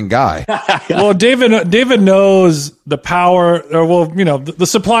enterprising guy. Well, David knows the power, or the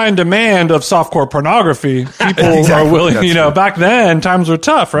supply and demand of softcore pornography. People are willing, back then times were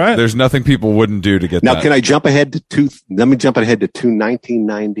tough, right? There's nothing people wouldn't do to get now, that. Can I jump ahead to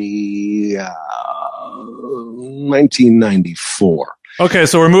 1994. Okay,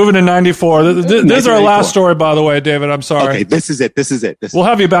 so we're moving to 94. This is our last story, by the way, David. I'm sorry. Okay, this is it. We'll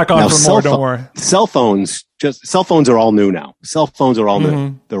have you back on for more, don't worry. Cell phones are all new now. Cell phones are all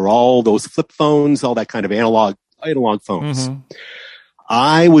new. They're all those flip phones, all that kind of analog phones.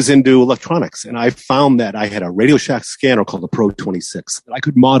 I was into electronics, and I found that I had a Radio Shack scanner called the Pro 26 that I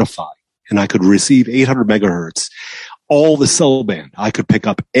could modify, and I could receive 800 megahertz, all the cell band. I could pick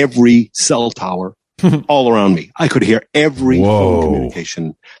up every cell tower all around me. I could hear every phone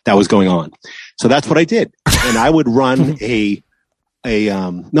communication that was going on. So that's what I did. And I would run not a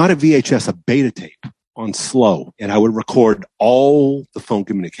VHS, a beta tape on slow. And I would record all the phone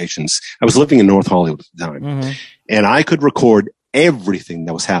communications. I was living in North Hollywood at the time. And I could record everything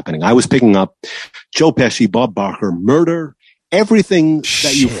that was happening. I was picking up Joe Pesci, Bob Barker, murder, everything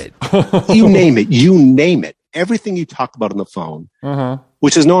that you name it. Everything you talked about on the phone,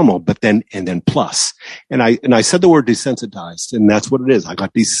 which is normal, but then plus. And I said the word desensitized, and that's what it is. I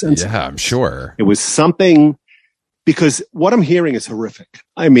got desensitized. Yeah, I'm sure. It was something, because what I'm hearing is horrific.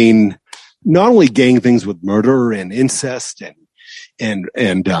 I mean, not only gang things with murder and incest and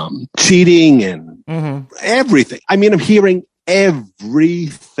cheating and everything. I mean, I'm hearing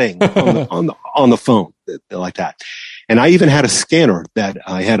everything on the phone like that. And I even had a scanner that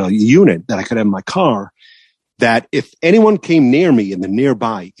I had a unit that I could have in my car, that if anyone came near me in the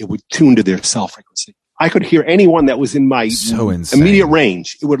nearby, it would tune to their cell frequency. I could hear anyone that was in my immediate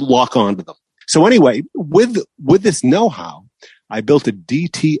range. It would lock onto them. So anyway, with this know-how, I built a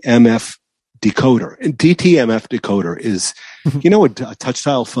DTMF decoder. And DTMF decoder is, a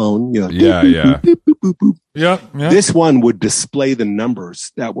touch-style phone. Yeah. Boop, boop, boop. Yeah. This one would display the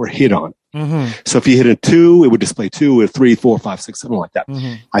numbers that were hit on. So if you hit a 2, it would display 2, or 3, 4, 5, 6, something like that.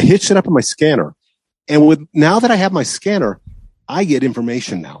 I hitched it up in my scanner. And now that I have my scanner, I get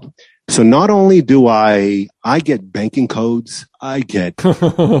information now. So not only do I get banking codes, I get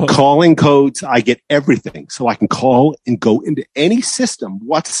calling codes, I get everything. So I can call and go into any system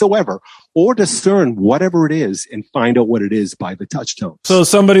whatsoever, or discern whatever it is and find out what it is by the touch tone. So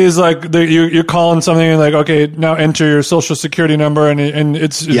somebody is like, you're calling something and like, okay, now enter your social security number, and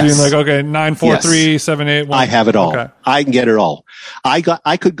it's doing like, okay, 943-781. I have it all. Okay. I can get it all.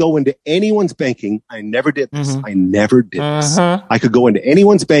 I could go into anyone's banking. I never did this. I could go into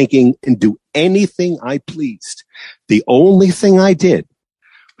anyone's banking and do anything I pleased. The only thing I did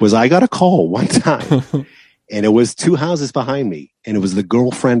was I got a call one time, and it was 2 houses behind me, and it was the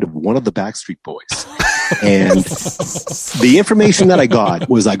girlfriend of one of the Backstreet Boys. And the information that I got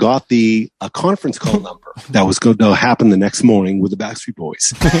was a conference call number that was going to happen the next morning with the Backstreet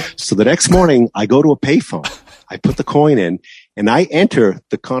Boys. So the next morning, I go to a payphone, I put the coin in, and I enter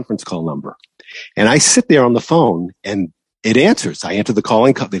the conference call number, and I sit there on the phone, and it answers. I enter the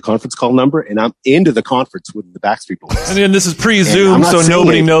conference call number, and I'm into the conference with the Backstreet Boys. And then this is pre-Zoom, so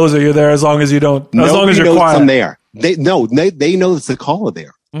nobody knows that you're there as long as you don't. As long as you're quiet. I'm there. They know it's the caller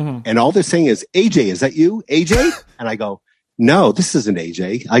there, and all they're saying is, "AJ, is that you, AJ?" And I go, "No, this isn't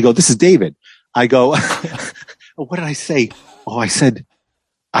AJ." I go, "This is David." I go, "What did I say?" Oh, I said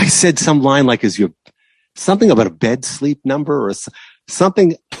some line like, "Is your something about a bed sleep number or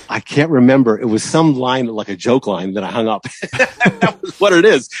something?" I can't remember. It was some line, like a joke line that I hung up. That was what it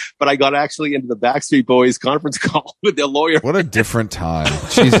is. But I got actually into the Backstreet Boys conference call with their lawyer. What a different time.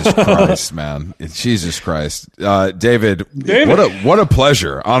 Jesus Christ, man. Jesus Christ. David, what a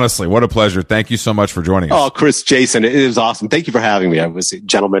pleasure. Honestly, what a pleasure. Thank you so much for joining us. Oh, Chris, Jason, it was awesome. Thank you for having me.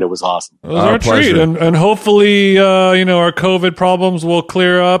 Gentlemen, it was awesome. It was our treat. And hopefully, our COVID problems will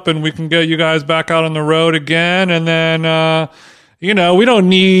clear up and we can get you guys back out on the road again. And then, we don't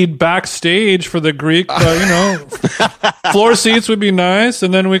need backstage for the Greek, but, floor seats would be nice.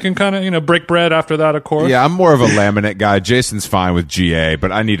 And then we can kind of, break bread after that, of course. Yeah, I'm more of a laminate guy. Jason's fine with GA,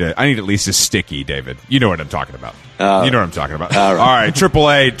 but I need at least a sticky, David. You know what I'm talking about. You know what I'm talking about. All right.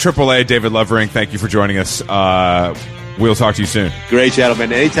 AAA, David Lovering, thank you for joining us. We'll talk to you soon. Great,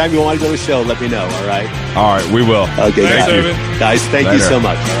 gentlemen. Anytime you want to go to a show, let me know, all right? All right, we will. Okay, thanks, David. Guys, thank you so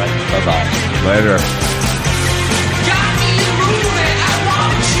much. All right, bye-bye. Later.